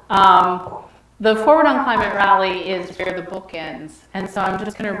 The Forward on Climate rally is where the book ends. And so I'm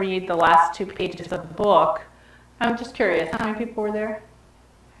just going to read the last 2 pages of the book. I'm just curious, how many people were there?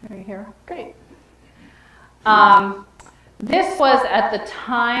 Are you here? Great. This was, at the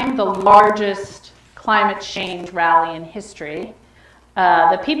time, the largest climate change rally in history.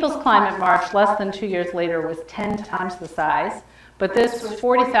 The People's Climate March, less than 2 years later, was 10 times the size. But this was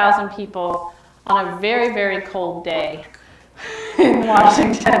 40,000 people on a very, very cold day in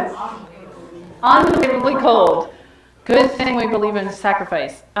Washington. Unbelievably cold. Good thing we believe in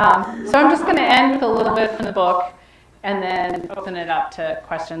sacrifice. So I'm just going to end with a little bit from the book and then open it up to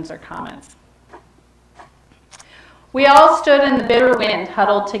questions or comments. We all stood in the bitter wind,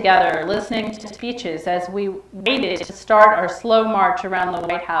 huddled together, listening to speeches as we waited to start our slow march around the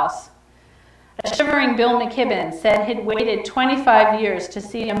White House. A shivering Bill McKibben said he'd waited 25 years to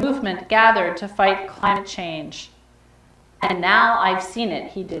see a movement gathered to fight climate change. And now I've seen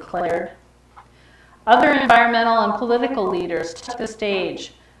it, he declared. Other environmental and political leaders took the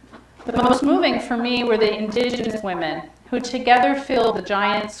stage. The most moving for me were the indigenous women, who together filled the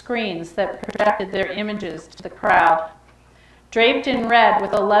giant screens that projected their images to the crowd. Draped in red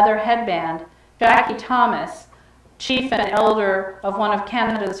with a leather headband, Jackie Thomas, chief and elder of one of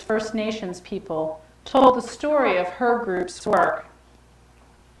Canada's First Nations people, told the story of her group's work.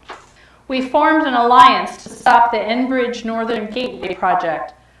 We formed an alliance to stop the Enbridge Northern Gateway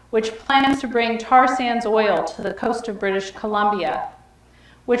project, which plans to bring tar sands oil to the coast of British Columbia,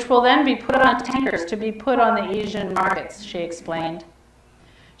 which will then be put on tankers to be put on the Asian markets, she explained.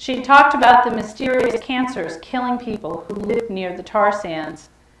 She talked about the mysterious cancers killing people who live near the tar sands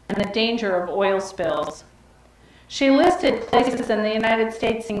and the danger of oil spills. She listed places in the United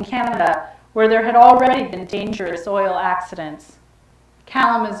States and Canada where there had already been dangerous oil accidents.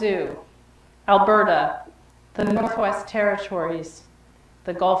 Kalamazoo, Alberta, the Northwest Territories,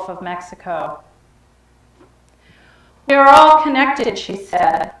 the Gulf of Mexico. We are all connected, she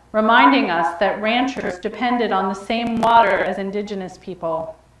said, reminding us that ranchers depended on the same water as indigenous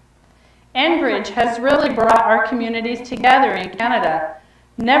people. Enbridge has really brought our communities together in Canada.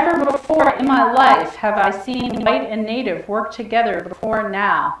 Never before in my life have I seen white and native work together before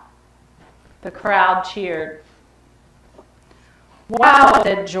now. The crowd cheered. Wow,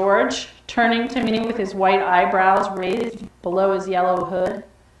 said George, turning to me with his white eyebrows raised below his yellow hood.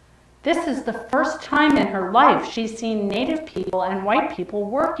 This is the first time in her life she's seen native people and white people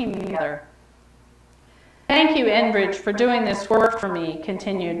working together. Thank you, Enbridge, for doing this work for me,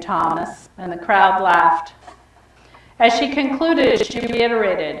 continued Thomas, and the crowd laughed. As she concluded, she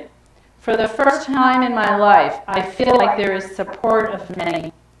reiterated, for the first time in my life, I feel like there is support of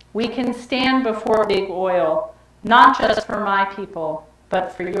many. We can stand before big oil, not just for my people,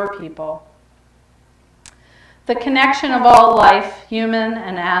 but for your people. The connection of all life, human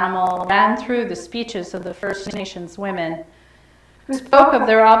and animal, ran through the speeches of the First Nations women, who spoke of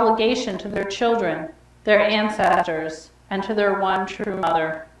their obligation to their children, their ancestors, and to their one true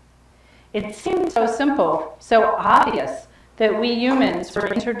mother. It seemed so simple, so obvious, that we humans were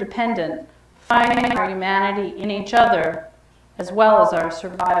interdependent, finding our humanity in each other, as well as our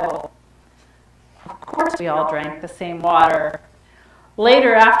survival. Of course we all drank the same water.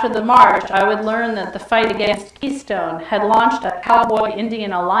 Later, after the march, I would learn that the fight against Keystone had launched a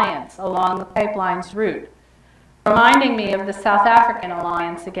Cowboy-Indian alliance along the pipeline's route, reminding me of the South African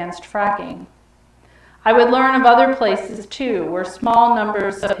alliance against fracking. I would learn of other places, too, where small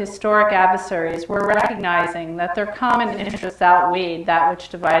numbers of historic adversaries were recognizing that their common interests outweighed that which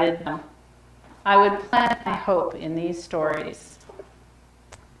divided them. I would plant my hope in these stories.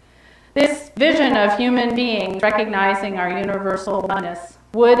 This vision of human beings recognizing our universal oneness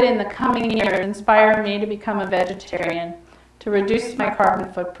would, in the coming years, inspire me to become a vegetarian, to reduce my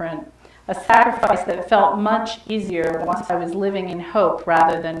carbon footprint, a sacrifice that felt much easier once I was living in hope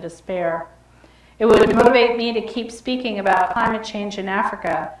rather than despair. It would motivate me to keep speaking about climate change in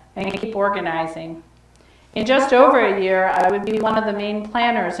Africa and keep organizing. In just over a year, I would be one of the main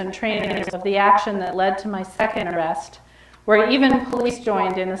planners and trainers of the action that led to my second arrest, where even police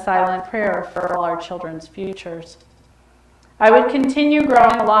joined in a silent prayer for all our children's futures. I would continue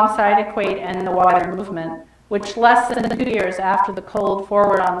growing alongside Equate and the wider movement, which less than 2 years after the Cold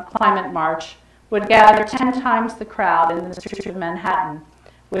Forward on the Climate March would gather 10 times the crowd in the streets of Manhattan,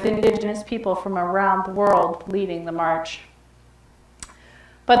 with Indigenous people from around the world leading the march.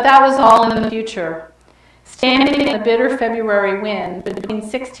 But that was all in the future. Standing in the bitter February wind between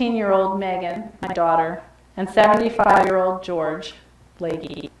 16-year-old Megan, my daughter, and 75-year-old George,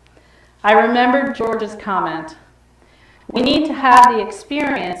 Blakey, I remembered George's comment, "We need to have the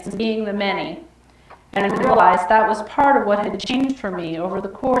experience of being the many," and realized that was part of what had changed for me over the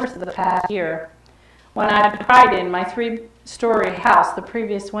course of the past year. When I had cried in my 3-story house the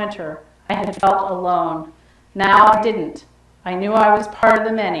previous winter, I had felt alone. Now I didn't. I knew I was part of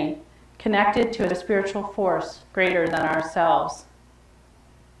the many, connected to a spiritual force greater than ourselves.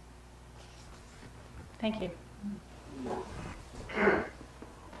 Thank you.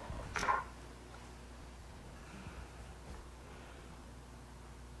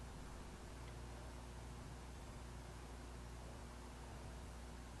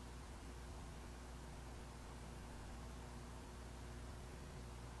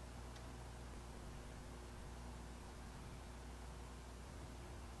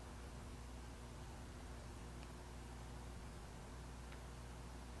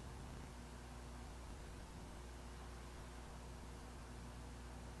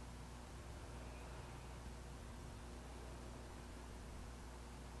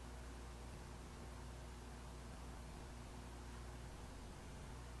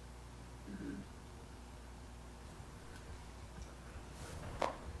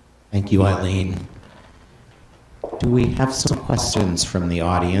 Thank you, Eileen. Do we have some questions from the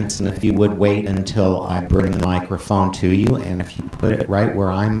audience? And if you would wait until I bring the microphone to you, and if you put it right where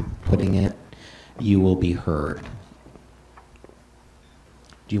I'm putting it, you will be heard.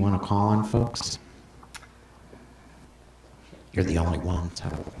 Do you want to call on folks? You're the only one, so.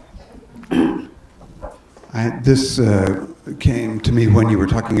 This came to me when you were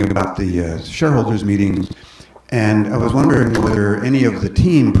talking about the shareholders meetings, and I was wondering whether any of the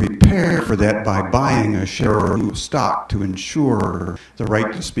team prepared for that by buying a share or two of stock to ensure the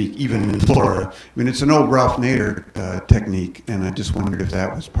right to speak, even in Florida. I mean, it's an old Ralph Nader technique, and I just wondered if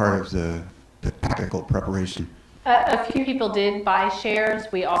that was part of the tactical preparation. A few people did buy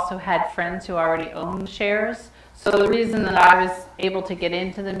shares. We also had friends who already owned shares. So the reason that I was able to get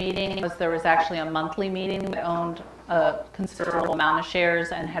into the meeting was there was actually a monthly meeting that owned a considerable amount of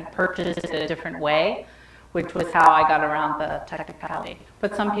shares and had purchased it a different way, which was how I got around the technicality.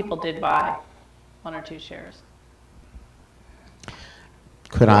 But some people did buy 1 or 2 shares.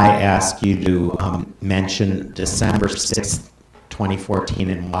 Could I ask you to mention December 6th, 2014,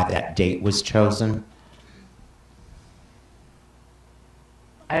 and why that date was chosen?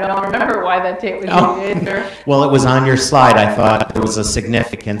 I don't remember why that date was either. Well, it was on your slide. I thought there was a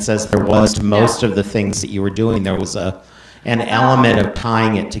significance, as there was to most of the things that you were doing. There was an element of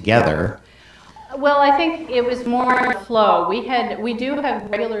tying it together. Well, I think it was more flow. We do have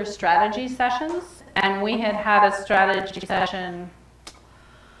regular strategy sessions and we had a strategy session,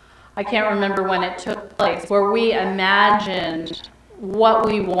 I can't remember when it took place, where we imagined what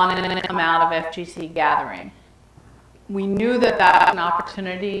we wanted to come out of FGC gathering. We knew that that was an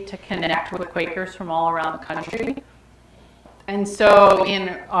opportunity to connect with Quakers from all around the country. And so in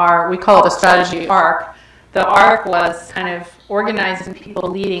our, we call it a strategy arc, the arc was kind of organizing people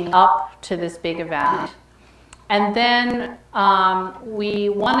leading up to this big event. And then we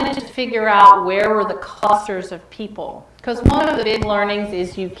wanted to figure out where were the clusters of people. Because one of the big learnings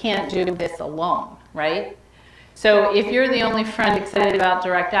is you can't do this alone, right? So if you're the only friend excited about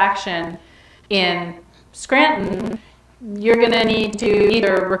direct action in Scranton, you're going to need to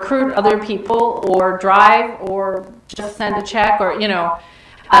either recruit other people or drive or just send a check or, you know.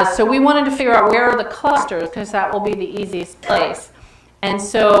 So we wanted to figure out where are the clusters because that will be the easiest place. And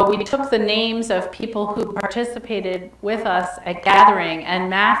so we took the names of people who participated with us at gathering, and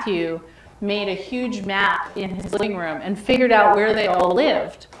Matthew made a huge map in his living room and figured out where they all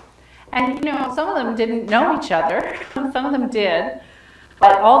lived. And, you know, some of them didn't know each other. Some of them did.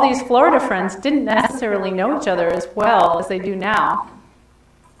 But all these Florida friends didn't necessarily know each other as well as they do now.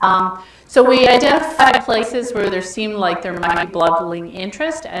 So we identified places where there seemed like there might be bubbling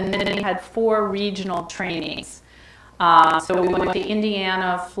interest, and then we had 4 regional trainings. So we went to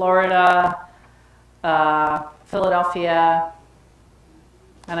Indiana, Florida, Philadelphia,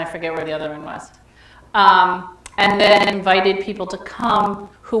 and I forget where the other one was. And then invited people to come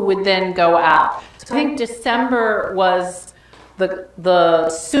who would then go out. So I think December was the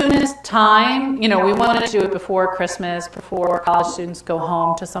soonest time. You know, we wanted to do it before Christmas, before college students go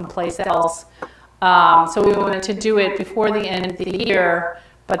home to someplace else. So we wanted to do it before the end of the year,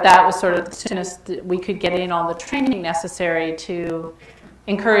 but that was sort of the soonest that we could get in all the training necessary to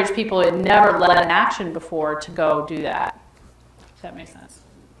encourage people who had never led an action before to go do that. Does that make sense?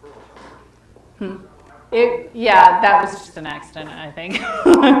 Yeah, that was just an accident, I think.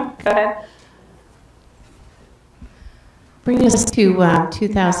 Go ahead. Bring us to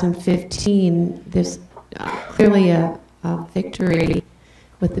 2015. There's clearly a victory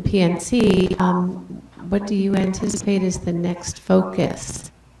with the PNC. What do you anticipate is the next focus?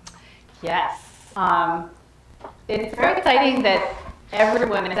 Yes. It's very exciting that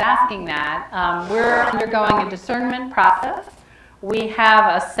everyone is asking that. We're undergoing a discernment process. We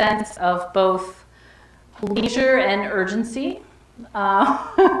have a sense of both leisure and urgency.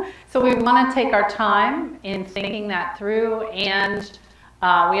 So we want to take our time in thinking that through, and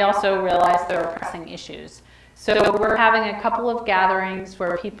we also realize there are pressing issues. So we're having a couple of gatherings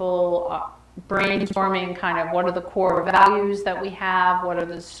where people are brainstorming kind of what are the core values that we have, what are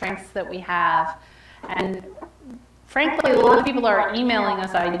the strengths that we have, and frankly, a lot of people are emailing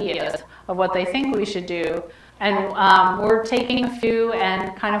us ideas of what they think we should do, and we're taking a few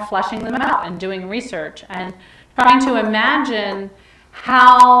and kind of fleshing them out and doing research and trying to imagine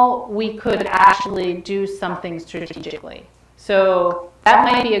how we could actually do something strategically. So that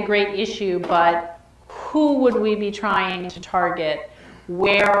might be a great issue, but who would we be trying to target?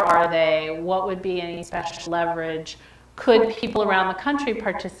 Where are they? What would be any special leverage? Could people around the country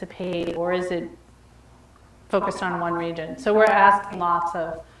participate, or is it focused on one region? So we're asking lots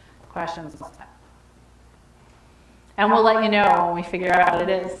of questions like that. And we'll let you know when we figure out what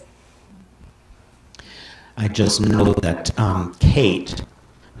it is. I just know that Kate,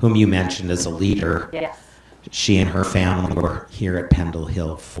 whom you mentioned as a leader, yes, she and her family were here at Pendle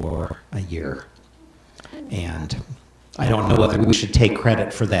Hill for a year. And I don't know whether we should take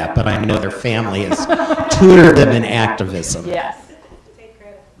credit for that, but I know their family has tutored them in activism. Yes.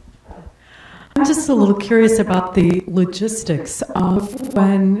 I'm just a little curious about the logistics of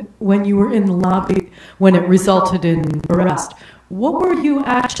when you were in the lobby, when it resulted in arrest. What were you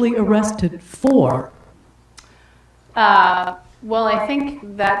actually arrested for? Well, I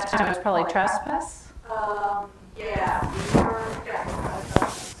think that time was probably trespass. Yeah.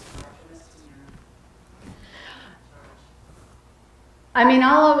 I mean,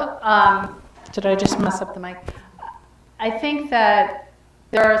 all of, did I just mess up the mic? I think that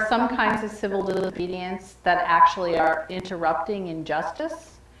there are some kinds of civil disobedience that actually are interrupting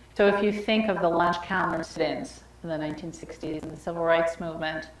injustice. So if you think of the lunch counter sit-ins in the 1960s and the civil rights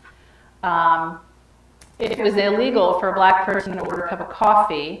movement, it was illegal for a black person to order a cup of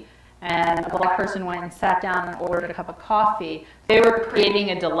coffee, and a black person went and sat down and ordered a cup of coffee. They were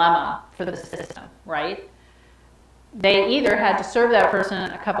creating a dilemma for the system, right? They either had to serve that person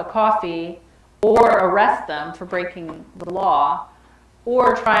a cup of coffee or arrest them for breaking the law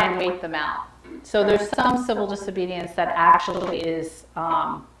or try and wait them out. So there's some civil disobedience that actually is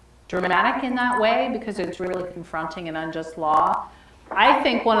dramatic in that way because it's really confronting an unjust law. I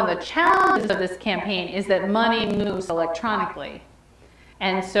think one of the challenges of this campaign is that money moves electronically.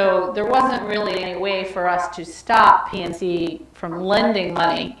 And so there wasn't really any way for us to stop PNC from lending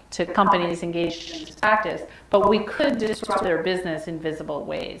money to companies engaged in this practice, but we could disrupt their business in visible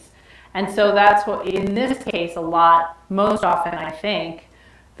ways. And so that's what, in this case, most often I think,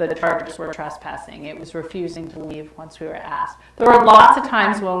 the charges were trespassing. It was refusing to leave once we were asked. There were lots of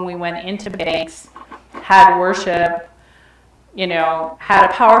times when we went into banks, had worship, had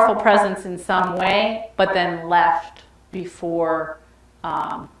a powerful presence in some way, but then left before it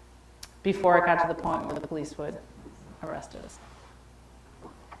got to the point where the police would arrest us.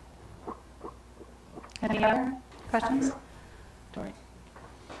 Any other questions? Dory.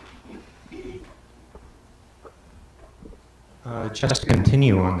 Just to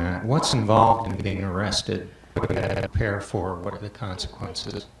continue on that, what's involved in being arrested? What do you have to prepare for? What are the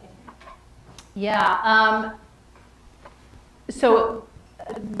consequences? Yeah, so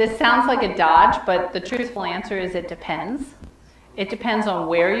this sounds like a dodge, but the truthful answer is it depends. It depends on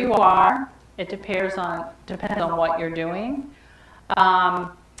where you are. It depends on what you're doing.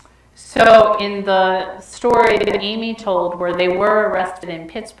 So in the story that Amy told, where they were arrested in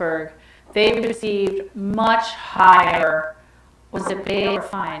Pittsburgh, they received much higher, was it bail or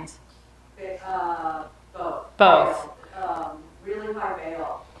fines? Both. Both. Really high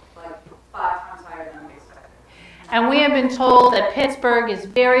bail, like 5 times higher than we expected. And we have been told that Pittsburgh is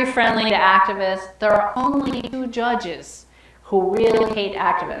very friendly to activists. There are only 2 judges who really hate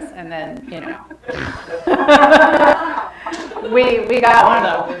activists, and then, we got one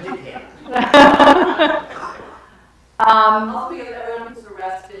of them. Also, because everyone who's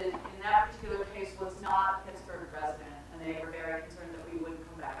arrested in that particular case was not a Pittsburgh resident, and they were very concerned that we wouldn't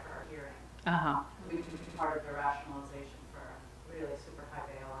come back for our hearing. Which was part of their rationalization for really super high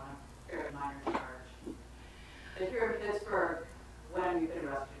bail on a very minor charge. But here in Pittsburgh, when we've been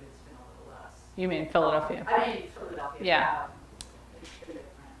arrested, it's been a little less. You mean Philadelphia? I mean Philadelphia. Yeah. It's been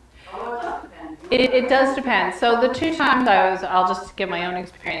different. Although it does depend. It does depend. So the 2 times I'll just give my own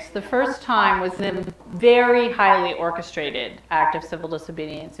experience. The first time was in a very highly orchestrated act of civil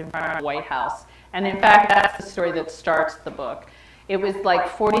disobedience in front of the White House. And in fact, that's the story that starts the book. It was like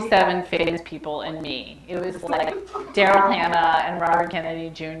 47 famous people and me. It was like Daryl Hannah and Robert Kennedy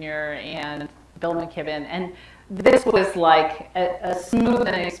Jr. and Bill McKibben. And this was like as smooth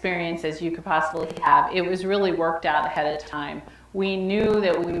an experience as you could possibly have. It was really worked out ahead of time. We knew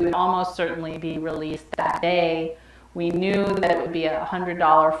that we would almost certainly be released that day. We knew that it would be a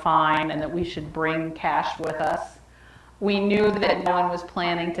 $100 fine and that we should bring cash with us. We knew that no one was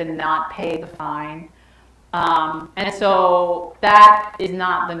planning to not pay the fine. And so that is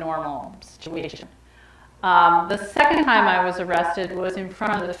not the normal situation. The second time I was arrested was in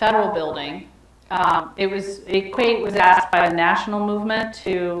front of the federal building. EQAT was asked by the national movement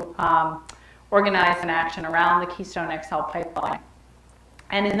to organize an action around the Keystone XL pipeline.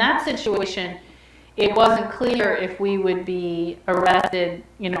 And in that situation, it wasn't clear if we would be arrested,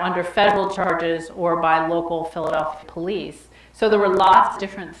 under federal charges or by local Philadelphia police. So there were lots of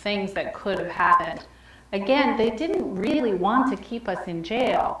different things that could have happened. Again, they didn't really want to keep us in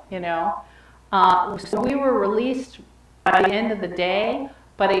jail, So we were released by the end of the day,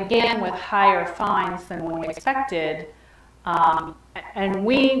 but again with higher fines than we expected. And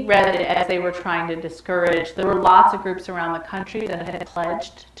we read it as they were trying to discourage. There were lots of groups around the country that had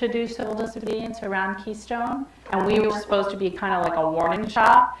pledged to do civil disobedience around Keystone, and we were supposed to be kind of like a warning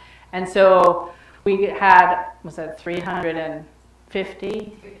shot. And so we had, was that $350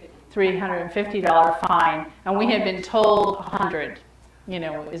 fine, and we had been told 100,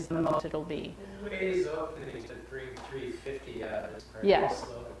 is the most it'll be. Ways opening to bring 350 out is pretty Yes.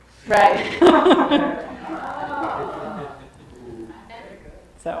 slow. Right.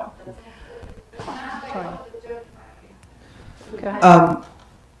 So, sorry. Go ahead.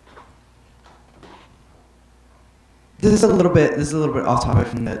 This is a little bit off topic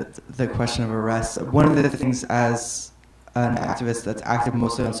from the question of arrest. One of the things as an activist that's active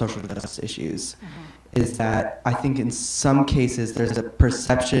mostly on social justice issues is that I think in some cases there's a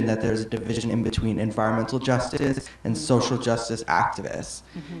perception that there's a division in between environmental justice and social justice activists.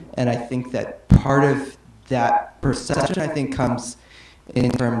 And I think that part of that perception, I think, comes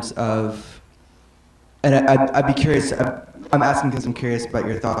in terms of, and I'd be curious, I'm asking because I'm curious about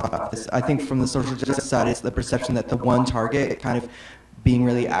your thoughts about this. I think from the social justice side, it's the perception that the one target, kind of being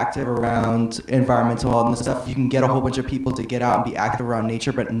really active around environmental and stuff, you can get a whole bunch of people to get out and be active around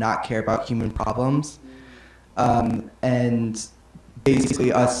nature but not care about human problems. And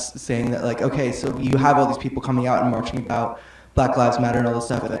basically us saying that, like, okay, so you have all these people coming out and marching about Black Lives Matter and all this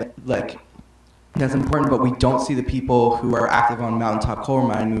stuff, like, that's important, but we don't see the people who are active on mountaintop coal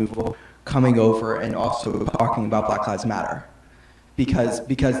mine removal coming over and also talking about Black Lives Matter. Because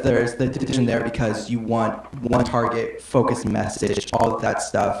there's the division there, because you want one target, focused message, all of that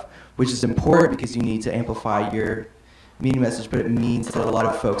stuff, which is important because you need to amplify your media message, but it means that a lot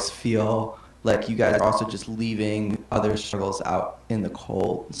of folks feel like you guys are also just leaving other struggles out in the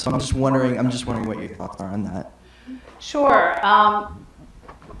cold. So I'm just wondering what your thoughts are on that. Sure.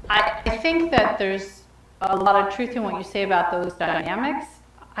 I think that there's a lot of truth in what you say about those dynamics.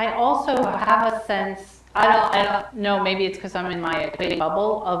 I also have a sense, I don't know, maybe it's because I'm in my equate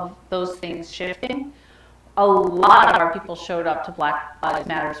bubble of those things shifting. A lot of our people showed up to Black Lives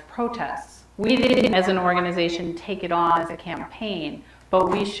Matter's protests. We didn't, as an organization, take it on as a campaign,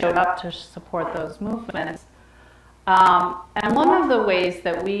 but we showed up to support those movements. And one of the ways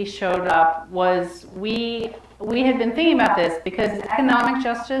that we showed up was we had been thinking about this because economic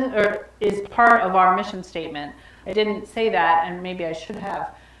justice is part of our mission statement. I didn't say that, and maybe I should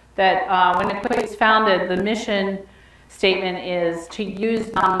have. That when EQAT was founded, the mission statement is to use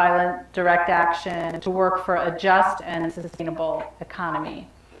nonviolent direct action to work for a just and sustainable economy.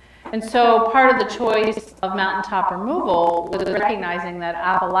 And so part of the choice of mountaintop removal was recognizing that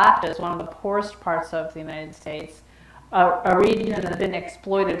Appalachia is one of the poorest parts of the United States, a region that has been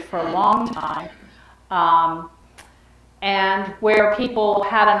exploited for a long time, and where people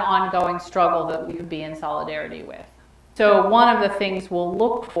had an ongoing struggle that we could be in solidarity with. So one of the things we'll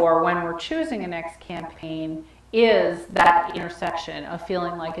look for when we're choosing a next campaign is that intersection of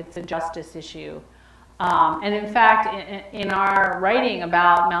feeling like it's a justice issue. And in fact, in our writing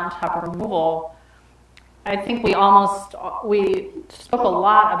about mountaintop removal, I think we spoke a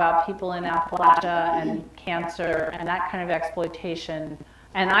lot about people in Appalachia and cancer and that kind of exploitation.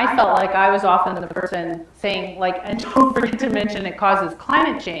 And I felt like I was often the person saying, like, and don't forget to mention it causes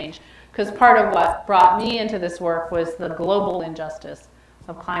climate change, because part of what brought me into this work was the global injustice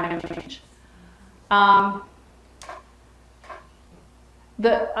of climate change.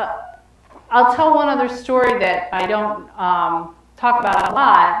 I'll tell one other story that I don't talk about a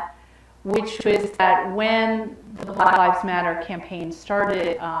lot, which was that when the Black Lives Matter campaign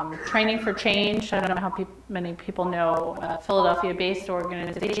started, Training for Change, I don't know how many people know, a Philadelphia-based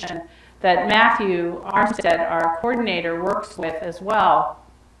organization that Matthew Armstead, our coordinator, works with as well.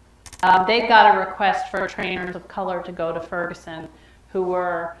 They got a request for trainers of color to go to Ferguson who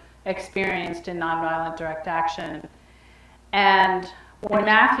were experienced in nonviolent direct action. And when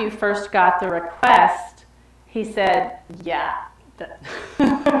Matthew first got the request, he said, yeah,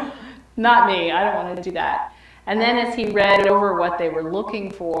 not me, I don't want to do that. And then as he read over what they were looking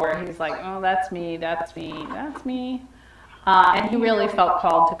for, he was like, oh, that's me, that's me, that's me. And he really felt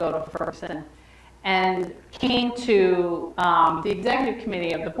called to go to Ferguson, and came to the executive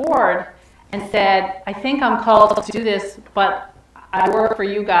committee of the board and said, I think I'm called to do this, but I work for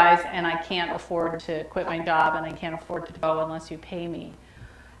you guys and I can't afford to quit my job and I can't afford to go unless you pay me.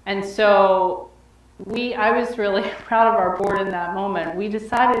 And so I was really proud of our board in that moment. We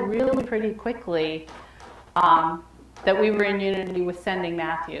decided really pretty quickly that we were in unity with sending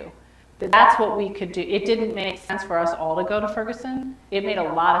Matthew. That's what we could do. It didn't make sense for us all to go to Ferguson. It made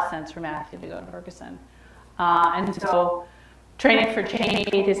a lot of sense for Matthew to go to Ferguson. And so Training for Change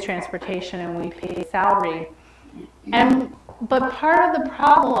paid his transportation and we paid his salary. But part of the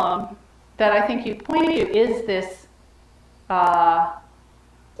problem that I think you point to is this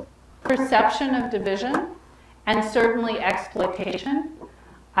perception of division and certainly exploitation.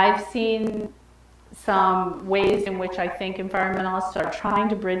 I've seen some ways in which I think environmentalists are trying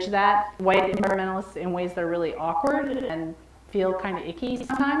to bridge that, white environmentalists, in ways that are really awkward and feel kind of icky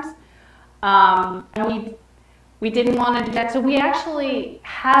sometimes. And we didn't want to do that. So we actually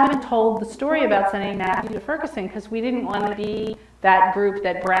haven't told the story about sending Matthew to Ferguson because we didn't want to be that group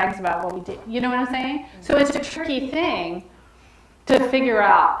that brags about what we did. You know what I'm saying? So it's a tricky thing to figure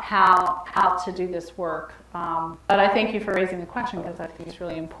out how to do this work. But I thank you for raising the question because I think it's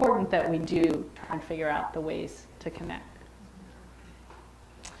really important that we do try and figure out the ways to connect.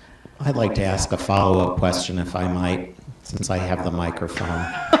 I'd like to ask a follow-up question, if I might, since I have the microphone.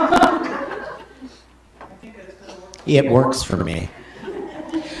 It works for me.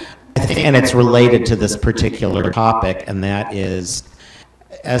 And it's related to this particular topic, and that is,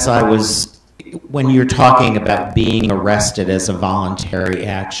 when you're talking about being arrested as a voluntary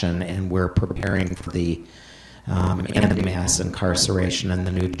action, and we're preparing for the end of mass incarceration and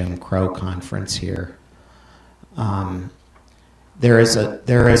the new Jim Crow conference here, there is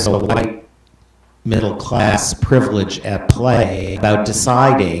a white middle class privilege at play about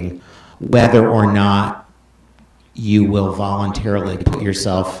deciding whether or not you will voluntarily put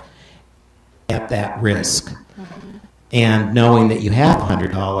yourself at that risk. And knowing that you have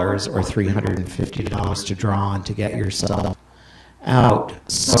 $100 or $350 to draw on to get yourself out.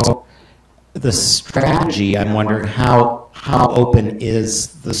 So the strategy, I'm wondering how open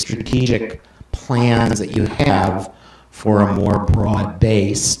is the strategic plans that you have for a more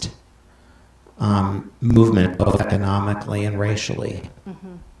broad-based movement, both economically and racially?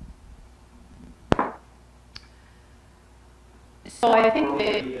 So I think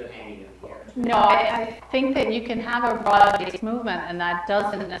that, I think that you can have a broad-based movement, and that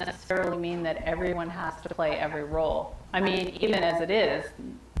doesn't necessarily mean that everyone has to play every role. I mean, even as it is,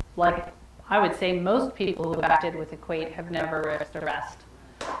 like I would say most people who acted with EQAT have never risked arrest.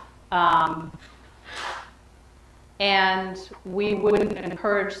 And we wouldn't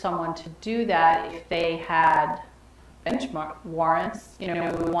encourage someone to do that if they had benchmark warrants. We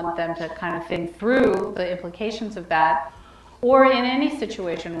want them to kind of think through the implications of that, or in any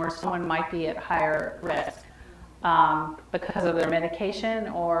situation where someone might be at higher risk because of their medication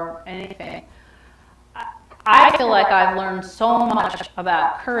or anything. I feel like I've learned so much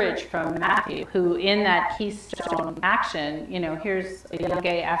about courage from Matthew, who in that Keystone action, here's a young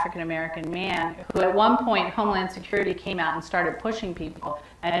gay African-American man who at one point Homeland Security came out and started pushing people,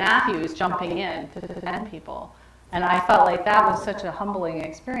 and Matthew was jumping in to defend people. And I felt like that was such a humbling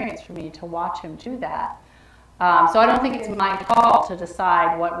experience for me to watch him do that. So I don't think it's my call to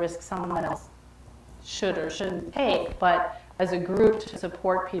decide what risk someone else should or shouldn't take, but as a group to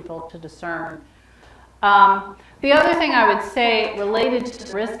support people to discern. The other thing I would say related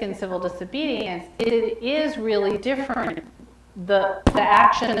to risk in civil disobedience, it is really different, the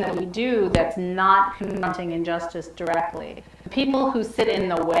action that we do that's not confronting injustice directly. The people who sit in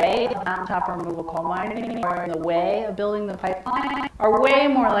the way of mountaintop removal coal mining or in the way of building the pipeline are way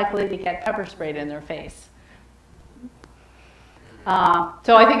more likely to get pepper sprayed in their face.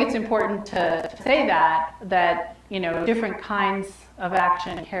 So I think it's important to say that different kinds of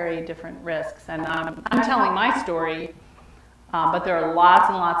action carry different risks. And I'm telling my story, but there are lots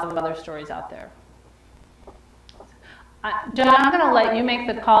and lots of other stories out there. John, I'm going to let you make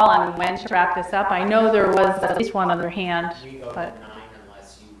the call on when to wrap this up. I know there was at least one other hand, but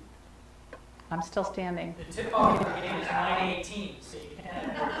I'm still standing. The tip-off of the game is 9:18, so you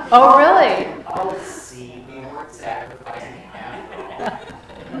can't. Oh, really? Oh, see, we weren't sacrificing half.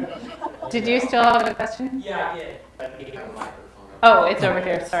 Did you still have a question? Yeah, I did. But we have a microphone. Oh, it's over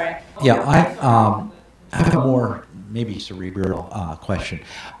here, sorry. Yeah, I have a more maybe cerebral question.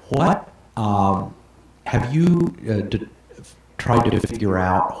 What have you tried to figure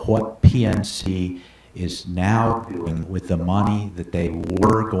out what PNC is now doing with the money that they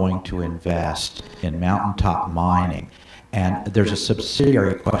were going to invest in mountaintop mining? And there's a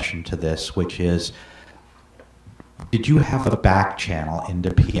subsidiary question to this, which is, did you have a back channel into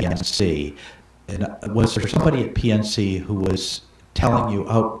PNC? And was there somebody at PNC who was telling you,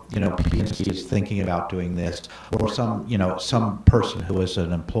 oh, PNC is thinking about doing this, or some person who was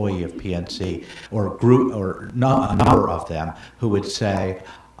an employee of PNC or group or a number of them who would say,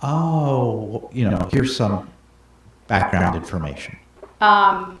 oh, here's some background information?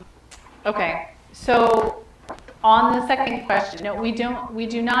 Okay, so on the second question, no, we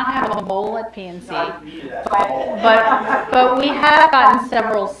do not have a mole at PNC, but we have gotten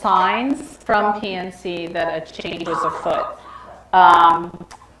several signs from PNC that a change was afoot.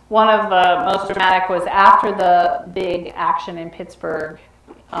 One of the most dramatic was after the big action in Pittsburgh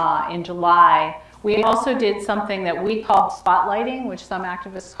in July. We also did something that we called spotlighting, which some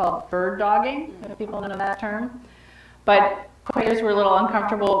activists call bird dogging, if people know that term. But Quakers were a little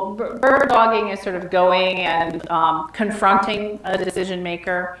uncomfortable. Bird dogging is sort of going and confronting a decision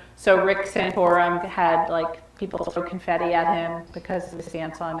maker. So Rick Santorum had people throw confetti at him because of his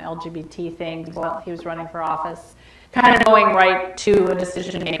stance on LGBT things while he was running for office. Kind of going right to a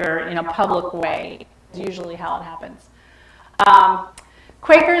decision maker in a public way is usually how it happens.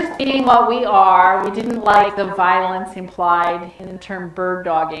 Quakers being what we are, we didn't like the violence implied in the term bird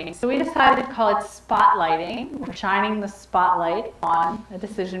dogging. So we decided to call it spotlighting. We're shining the spotlight on a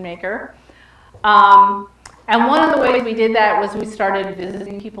decision maker. And one of the ways we did that was we started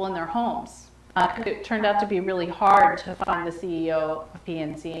visiting people in their homes. It turned out to be really hard to find the CEO of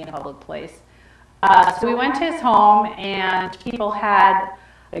PNC in a public place. So we went to his home, and people had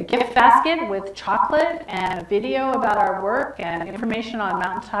a gift basket with chocolate and a video about our work and information on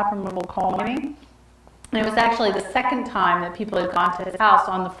mountaintop removal coal mining. And it was actually the second time that people had gone to his house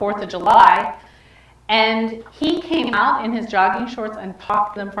on the 4th of July. And he came out in his jogging shorts and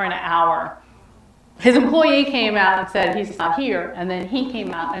talked to them for an hour. His employee came out and said he's not here, and then he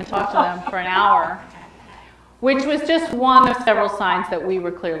came out and talked to them for an hour. which was just one of several signs that we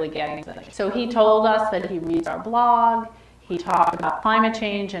were clearly getting. So he told us that he reads our blog. He talked about climate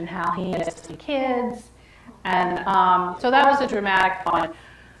change and how he has 2 kids. And so that was a dramatic one.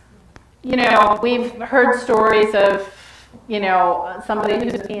 You know, we've heard stories of, you know, somebody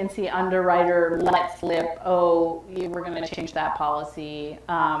who's a PNC underwriter let slip, oh, we're going to change that policy.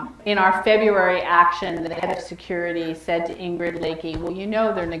 In our February action, the head of security said to Ingrid Lakey, well, you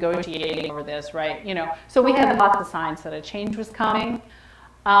know they're negotiating over this, right? You know, so we had lots of signs that a change was coming.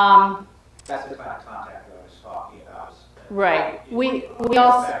 That's the kind of contact I was talking about. Right. We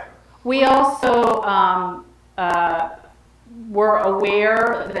also were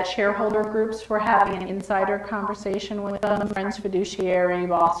aware that shareholder groups were having an insider conversation with them. Friends Fiduciary,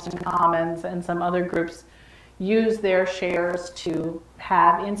 Boston Commons, and some other groups used their shares to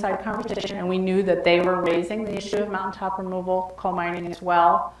have inside conversation, and we knew that they were raising the issue of mountaintop removal, coal mining as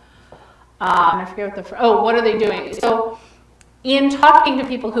well. And I forget what are they doing? So in talking to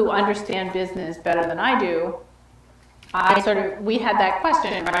people who understand business better than I do, we had that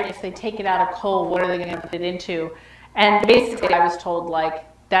question, right? If they take it out of coal, what are they going to put it into? And basically I was told, like,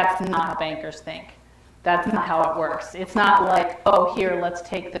 that's not how bankers think. That's not how it works. It's not like, oh, here, let's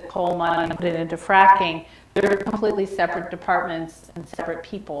take the coal money and put it into fracking. They're completely separate departments and separate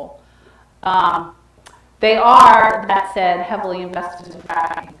people. They are, that said, heavily invested in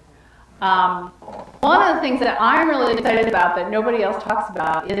fracking. One of the things that I'm really excited about that nobody else talks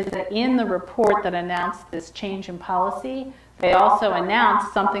about is that in the report that announced this change in policy, they also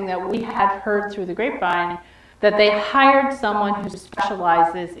announced something that we had heard through the grapevine, that they hired someone who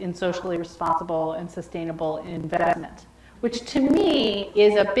specializes in socially responsible and sustainable investment, which to me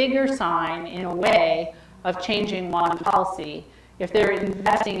is a bigger sign, in a way, of changing one policy. If they're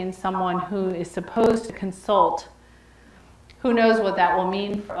investing in someone who is supposed to consult, who knows what that will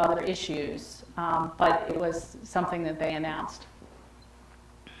mean for other issues, but it was something that they announced.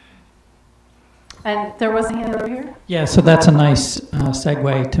 And there was a hand over here? Yeah, so that's a nice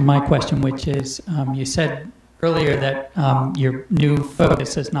segue to my question, which is, you said earlier that your new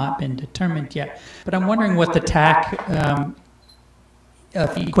focus has not been determined yet, but I'm wondering what the tack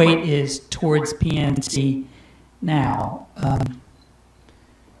of equate is towards PNC now.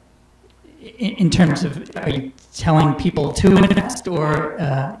 In terms of, are you telling people to invest, or?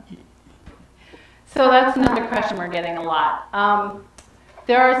 So that's another question we're getting a lot.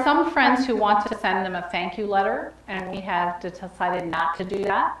 There are some friends who want to send them a thank you letter, and we have decided not to do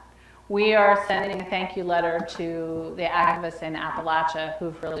that. We are sending a thank you letter to the activists in Appalachia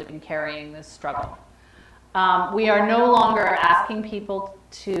who've really been carrying this struggle. We are no longer asking people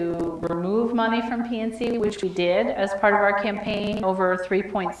to remove money from PNC, which we did as part of our campaign. Over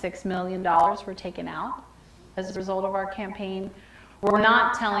 $3.6 million were taken out as a result of our campaign. We're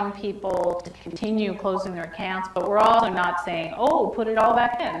not telling people to continue closing their accounts, but we're also not saying, oh, put it all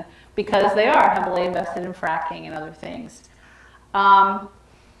back in, because they are heavily invested in fracking and other things.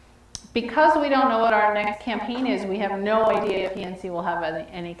 Because we don't know what our next campaign is, we have no idea if PNC will have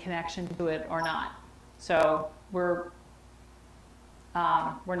any connection to it or not. So we're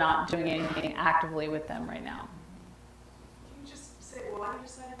not doing anything actively with them right now. Can you just say why you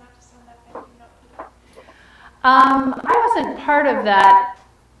decided not to send that thank you note? I wasn't part of that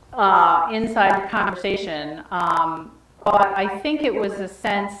inside conversation, but I think it was a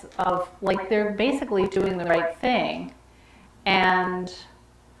sense of, like, they're basically doing the right thing, and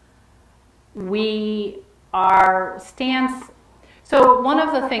our stance. So one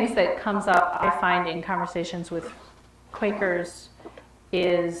of the things that comes up, I find, in conversations with Quakers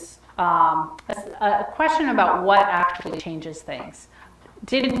is a question about what actually changes things.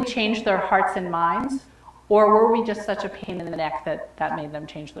 Did we change their hearts and minds, or were we just such a pain in the neck that made them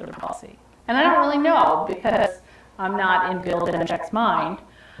change their policy? And I don't really know, because I'm not in Bill Demchek's mind.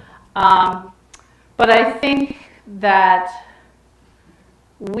 But I think that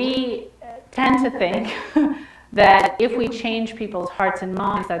we tend to think that if we change people's hearts and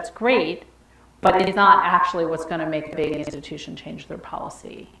minds, that's great, but it's not actually what's going to make a big institution change their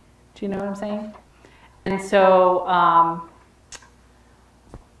policy. Do you know what I'm saying? And so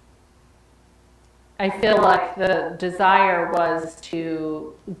I feel like the desire was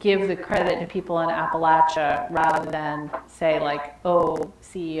to give the credit to people in Appalachia rather than say, like, oh,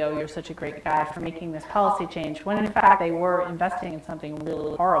 CEO, you're such a great guy for making this policy change, when in fact they were investing in something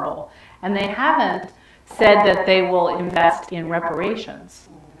really horrible. And they haven't said that they will invest in reparations,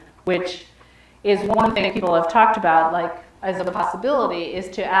 which is one thing people have talked about, like, as a possibility, is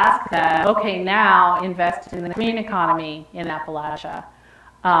to ask them, okay, now invest in the green economy in Appalachia.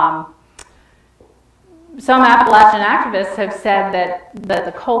 some Appalachian activists have said that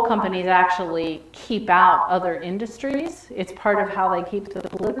the coal companies actually keep out other industries. It's part of how they keep the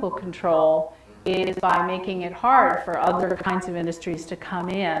political control is by making it hard for other kinds of industries to come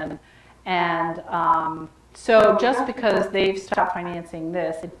in. And so just because they've stopped financing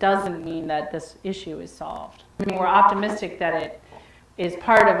this, it doesn't mean that this issue is solved. I mean, we're optimistic that it is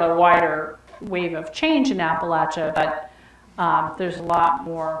part of a wider wave of change in Appalachia, but there's a lot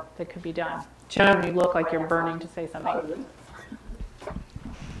more that could be done. Joan, you look like you're burning to say something.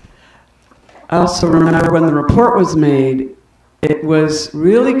 I also remember when the report was made, it was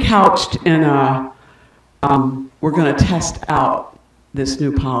really couched in a, we're going to test out this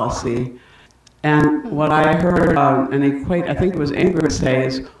new policy. And what I heard an equate, I think it was Ingrid say,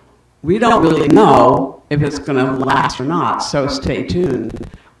 is we don't really know if it's going to last or not, so stay tuned.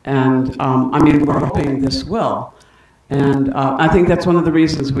 And I mean, we're hoping this will. And I think that's one of the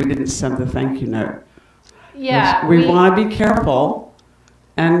reasons we didn't send the thank you note. Yeah. We want to be careful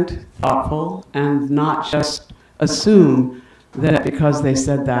and thoughtful and not just assume that because they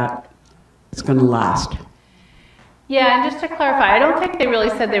said that, it's going to last. Yeah, and just to clarify, I don't think they really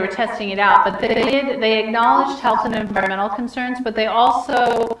said they were testing it out, but they acknowledged health and environmental concerns, but they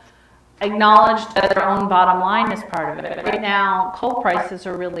also acknowledged that their own bottom line is part of it. Right now, coal prices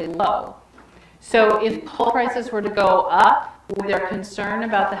are really low. So if coal prices were to go up, would their concern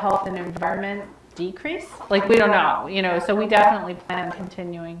about the health and environment decrease? Like, we don't know, you know, so we definitely plan on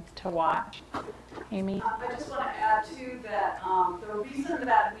continuing to watch. Amy? I just want to add, too, that the reason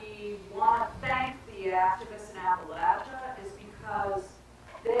that we want to thank the activists in Appalachia is because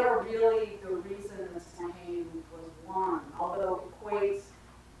they are really the reason this campaign was won. Although EQAT's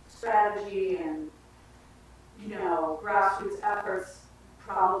strategy and, you know, grassroots efforts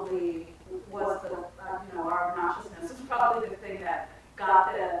probably was the, you know, our obnoxiousness was probably the thing that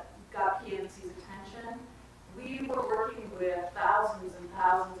got PNC's attention. We were working with thousands and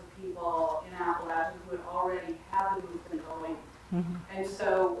thousands of people in Appalachia who had already had the movement going. And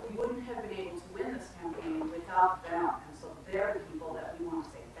so we wouldn't have been able to win this campaign without them. And so they're the people that we want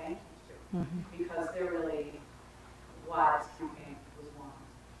to say thank you to, because they're really why this campaign was won.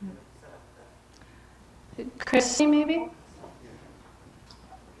 So, Christy, maybe?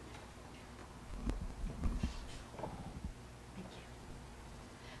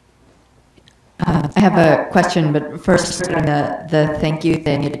 I have a question, but first on the thank you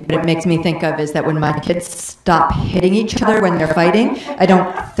thing, what it makes me think of is that when my kids stop hitting each other when they're fighting, I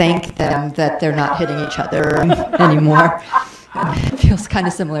don't thank them that they're not hitting each other anymore. It feels kind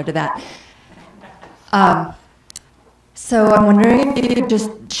of similar to that. So I'm wondering if you could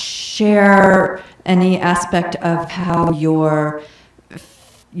just share any aspect of how your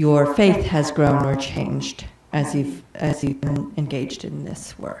faith has grown or changed as you've been engaged in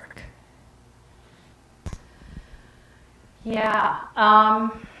this work. Yeah. I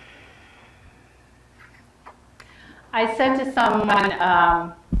said to someone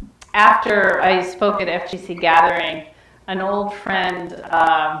after I spoke at FGC Gathering, an old friend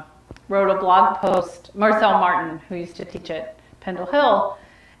wrote a blog post, Marcel Martin, who used to teach at Pendle Hill,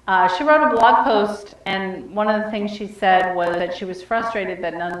 she wrote a blog post, and one of the things she said was that she was frustrated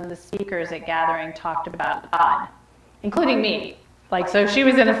that none of the speakers at Gathering talked about God, including me. Like, so she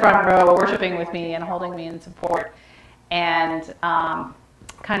was in the front row worshiping with me and holding me in support. And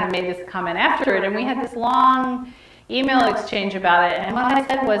kind of made this comment after it, and we had this long email exchange about it, and what I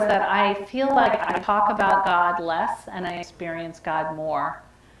said was that I feel like I talk about God less and I experience God more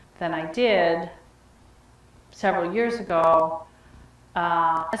than I did several years ago,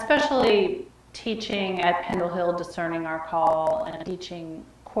 especially teaching at Pendle Hill, Discerning Our Call, and teaching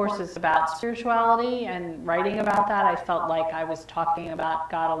courses about spirituality and writing about that. I felt like I was talking about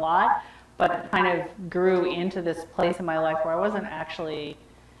God a lot, but it kind of grew into this place in my life where I wasn't actually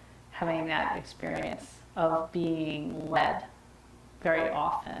having that experience of being led very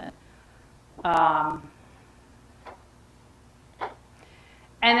often.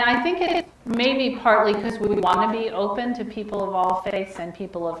 And I think it's maybe partly because we want to be open to people of all faiths and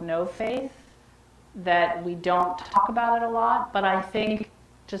people of no faith, that we don't talk about it a lot. But I think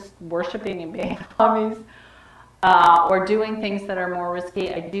just worshiping and being lobbies, or doing things that are more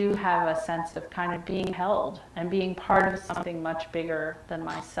risky, I do have a sense of kind of being held and being part of something much bigger than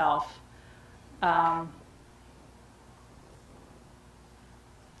myself. Yeah,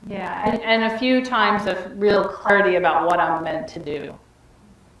 and a few times of real clarity about what I'm meant to do.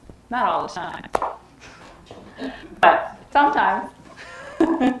 Not all the time, but sometimes.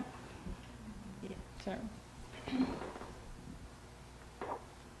 Yeah, sure.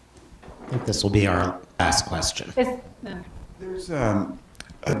 I think this will be our last question. There's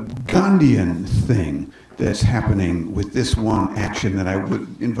a Gandhian thing that's happening with this one action that I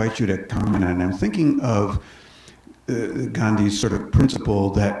would invite you to comment on. I'm thinking of Gandhi's sort of principle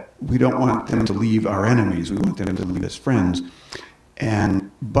that we don't want them to leave our enemies, we want them to leave as friends.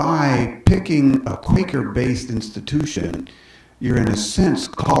 And by picking a Quaker-based institution, you're in a sense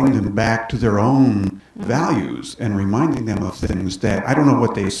calling them back to their own values and reminding them of things that, I don't know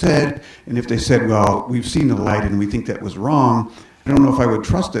what they said, and if they said, well, we've seen the light and we think that was wrong, I don't know if I would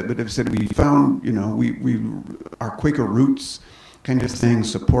trust it, but if it said we found, our Quaker roots kind of thing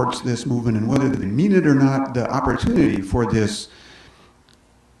supports this movement, and whether they mean it or not, the opportunity for this,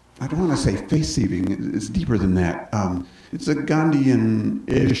 I don't want to say face-saving, it's deeper than that. It's a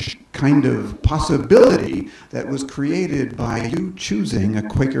Gandhian-ish kind of possibility that was created by you choosing a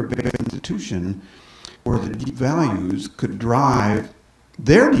Quaker-based institution where the deep values could drive,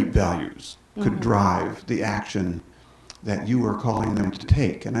 their deep values could drive the action that you were calling them to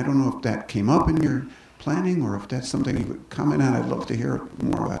take. And I don't know if that came up in your planning or if that's something you would comment on. I'd love to hear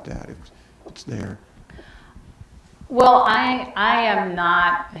more about that if it's there. Well, I am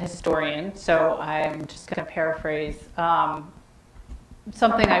not a historian, so I'm just going to paraphrase.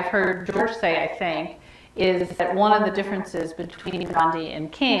 Something I've heard George say, I think, is that one of the differences between Gandhi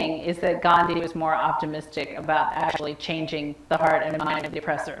and King is that Gandhi was more optimistic about actually changing the heart and mind of the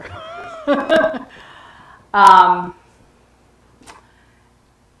oppressor.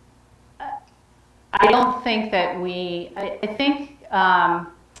 I don't think that I think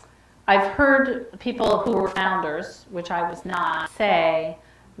I've heard people who were founders, which I was not, say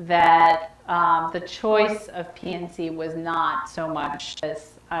that the choice of PNC was not so much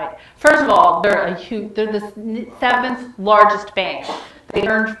as first of all, they're the seventh largest bank. They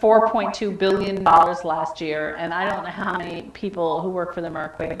earned $4.2 billion last year, and I don't know how many people who work for them are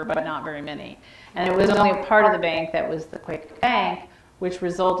Quaker, but not very many. And it was only a part of the bank that was the Quaker Bank, which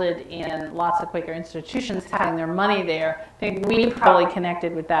resulted in lots of Quaker institutions having their money there. I think we probably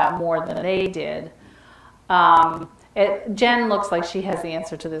connected with that more than they did. Jen looks like she has the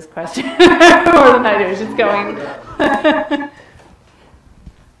answer to this question more than I do. She's going.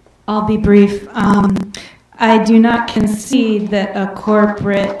 I'll be brief. I do not concede that a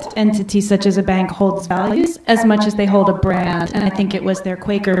corporate entity such as a bank holds values as much as they hold a brand, and I think it was their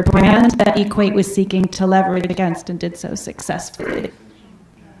Quaker brand that EQAT was seeking to leverage against and did so successfully.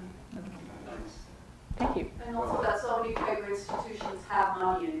 Thank you. And also that so many Quaker institutions have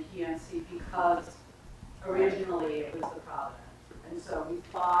money in PNC because originally it was the Provident. And so we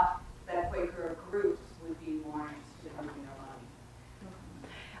thought that Quaker groups would be more interested in moving their money.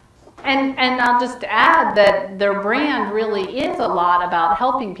 And I'll just add that their brand really is a lot about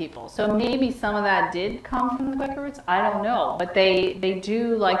helping people. So maybe some of that did come from the Quaker roots. I don't know. But they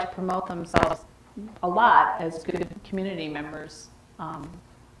do like to promote themselves a lot as good community members.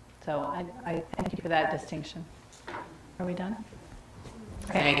 So I thank you for that distinction. Are we done?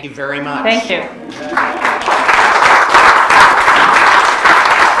 Okay. Thank you very much. Thank you.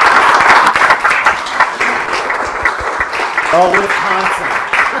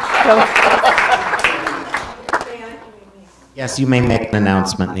 Yes, you may make an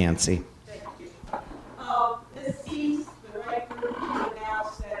announcement, Nancy. This seems the right group to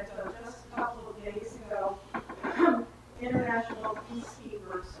announce that just a couple of days ago, international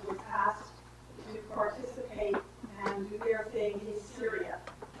peacekeepers were asked to participate and do their thing in Syria.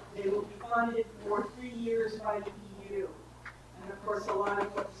 They will be funded for 3 years by the EU. And of course, a lot of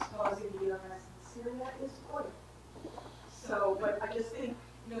what's causing the unrest in Syria is oil. So, but I just think,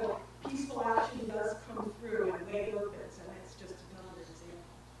 peaceful action does come through and they look at it, and it's just another example.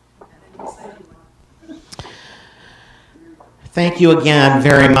 And an exciting one. Thank you again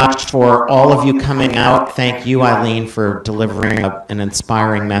very much for all of you coming out. Thank you, Eileen, for delivering an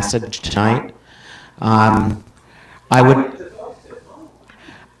inspiring message tonight. And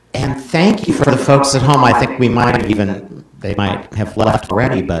thank you for the folks at home. I think they might have left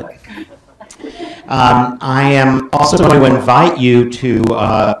already, but I am also going to invite you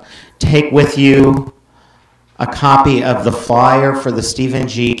to take with you a copy of the flyer for the Stephen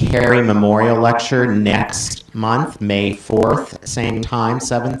G. Carey Memorial Lecture next month, May 4th, same time,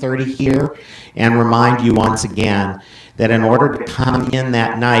 7:30 here, and remind you once again that in order to come in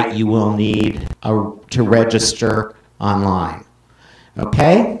that night, you will need to register online.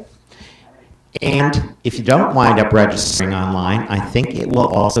 Okay? And if you don't wind up registering online, I think it will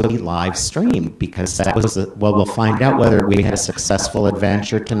also be live streamed, because that was we'll find out whether we had a successful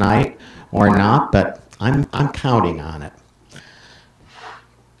adventure tonight or not, but I'm counting on it.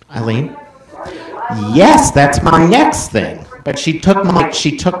 Eileen? Yes, that's my next thing. But she took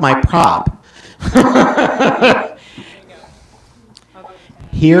my prop.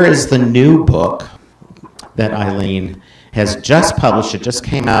 Here is the new book that Eileen has just published. It just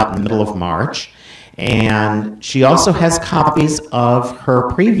came out in the middle of March. And she also has copies of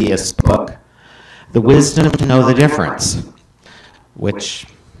her previous book, The Wisdom to Know the Difference, which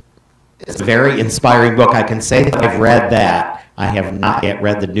is a very inspiring book. I can say that I've read that. I have not yet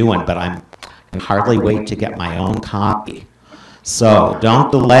read the new one, but I can hardly wait to get my own copy. So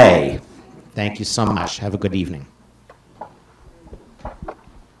don't delay. Thank you so much. Have a good evening.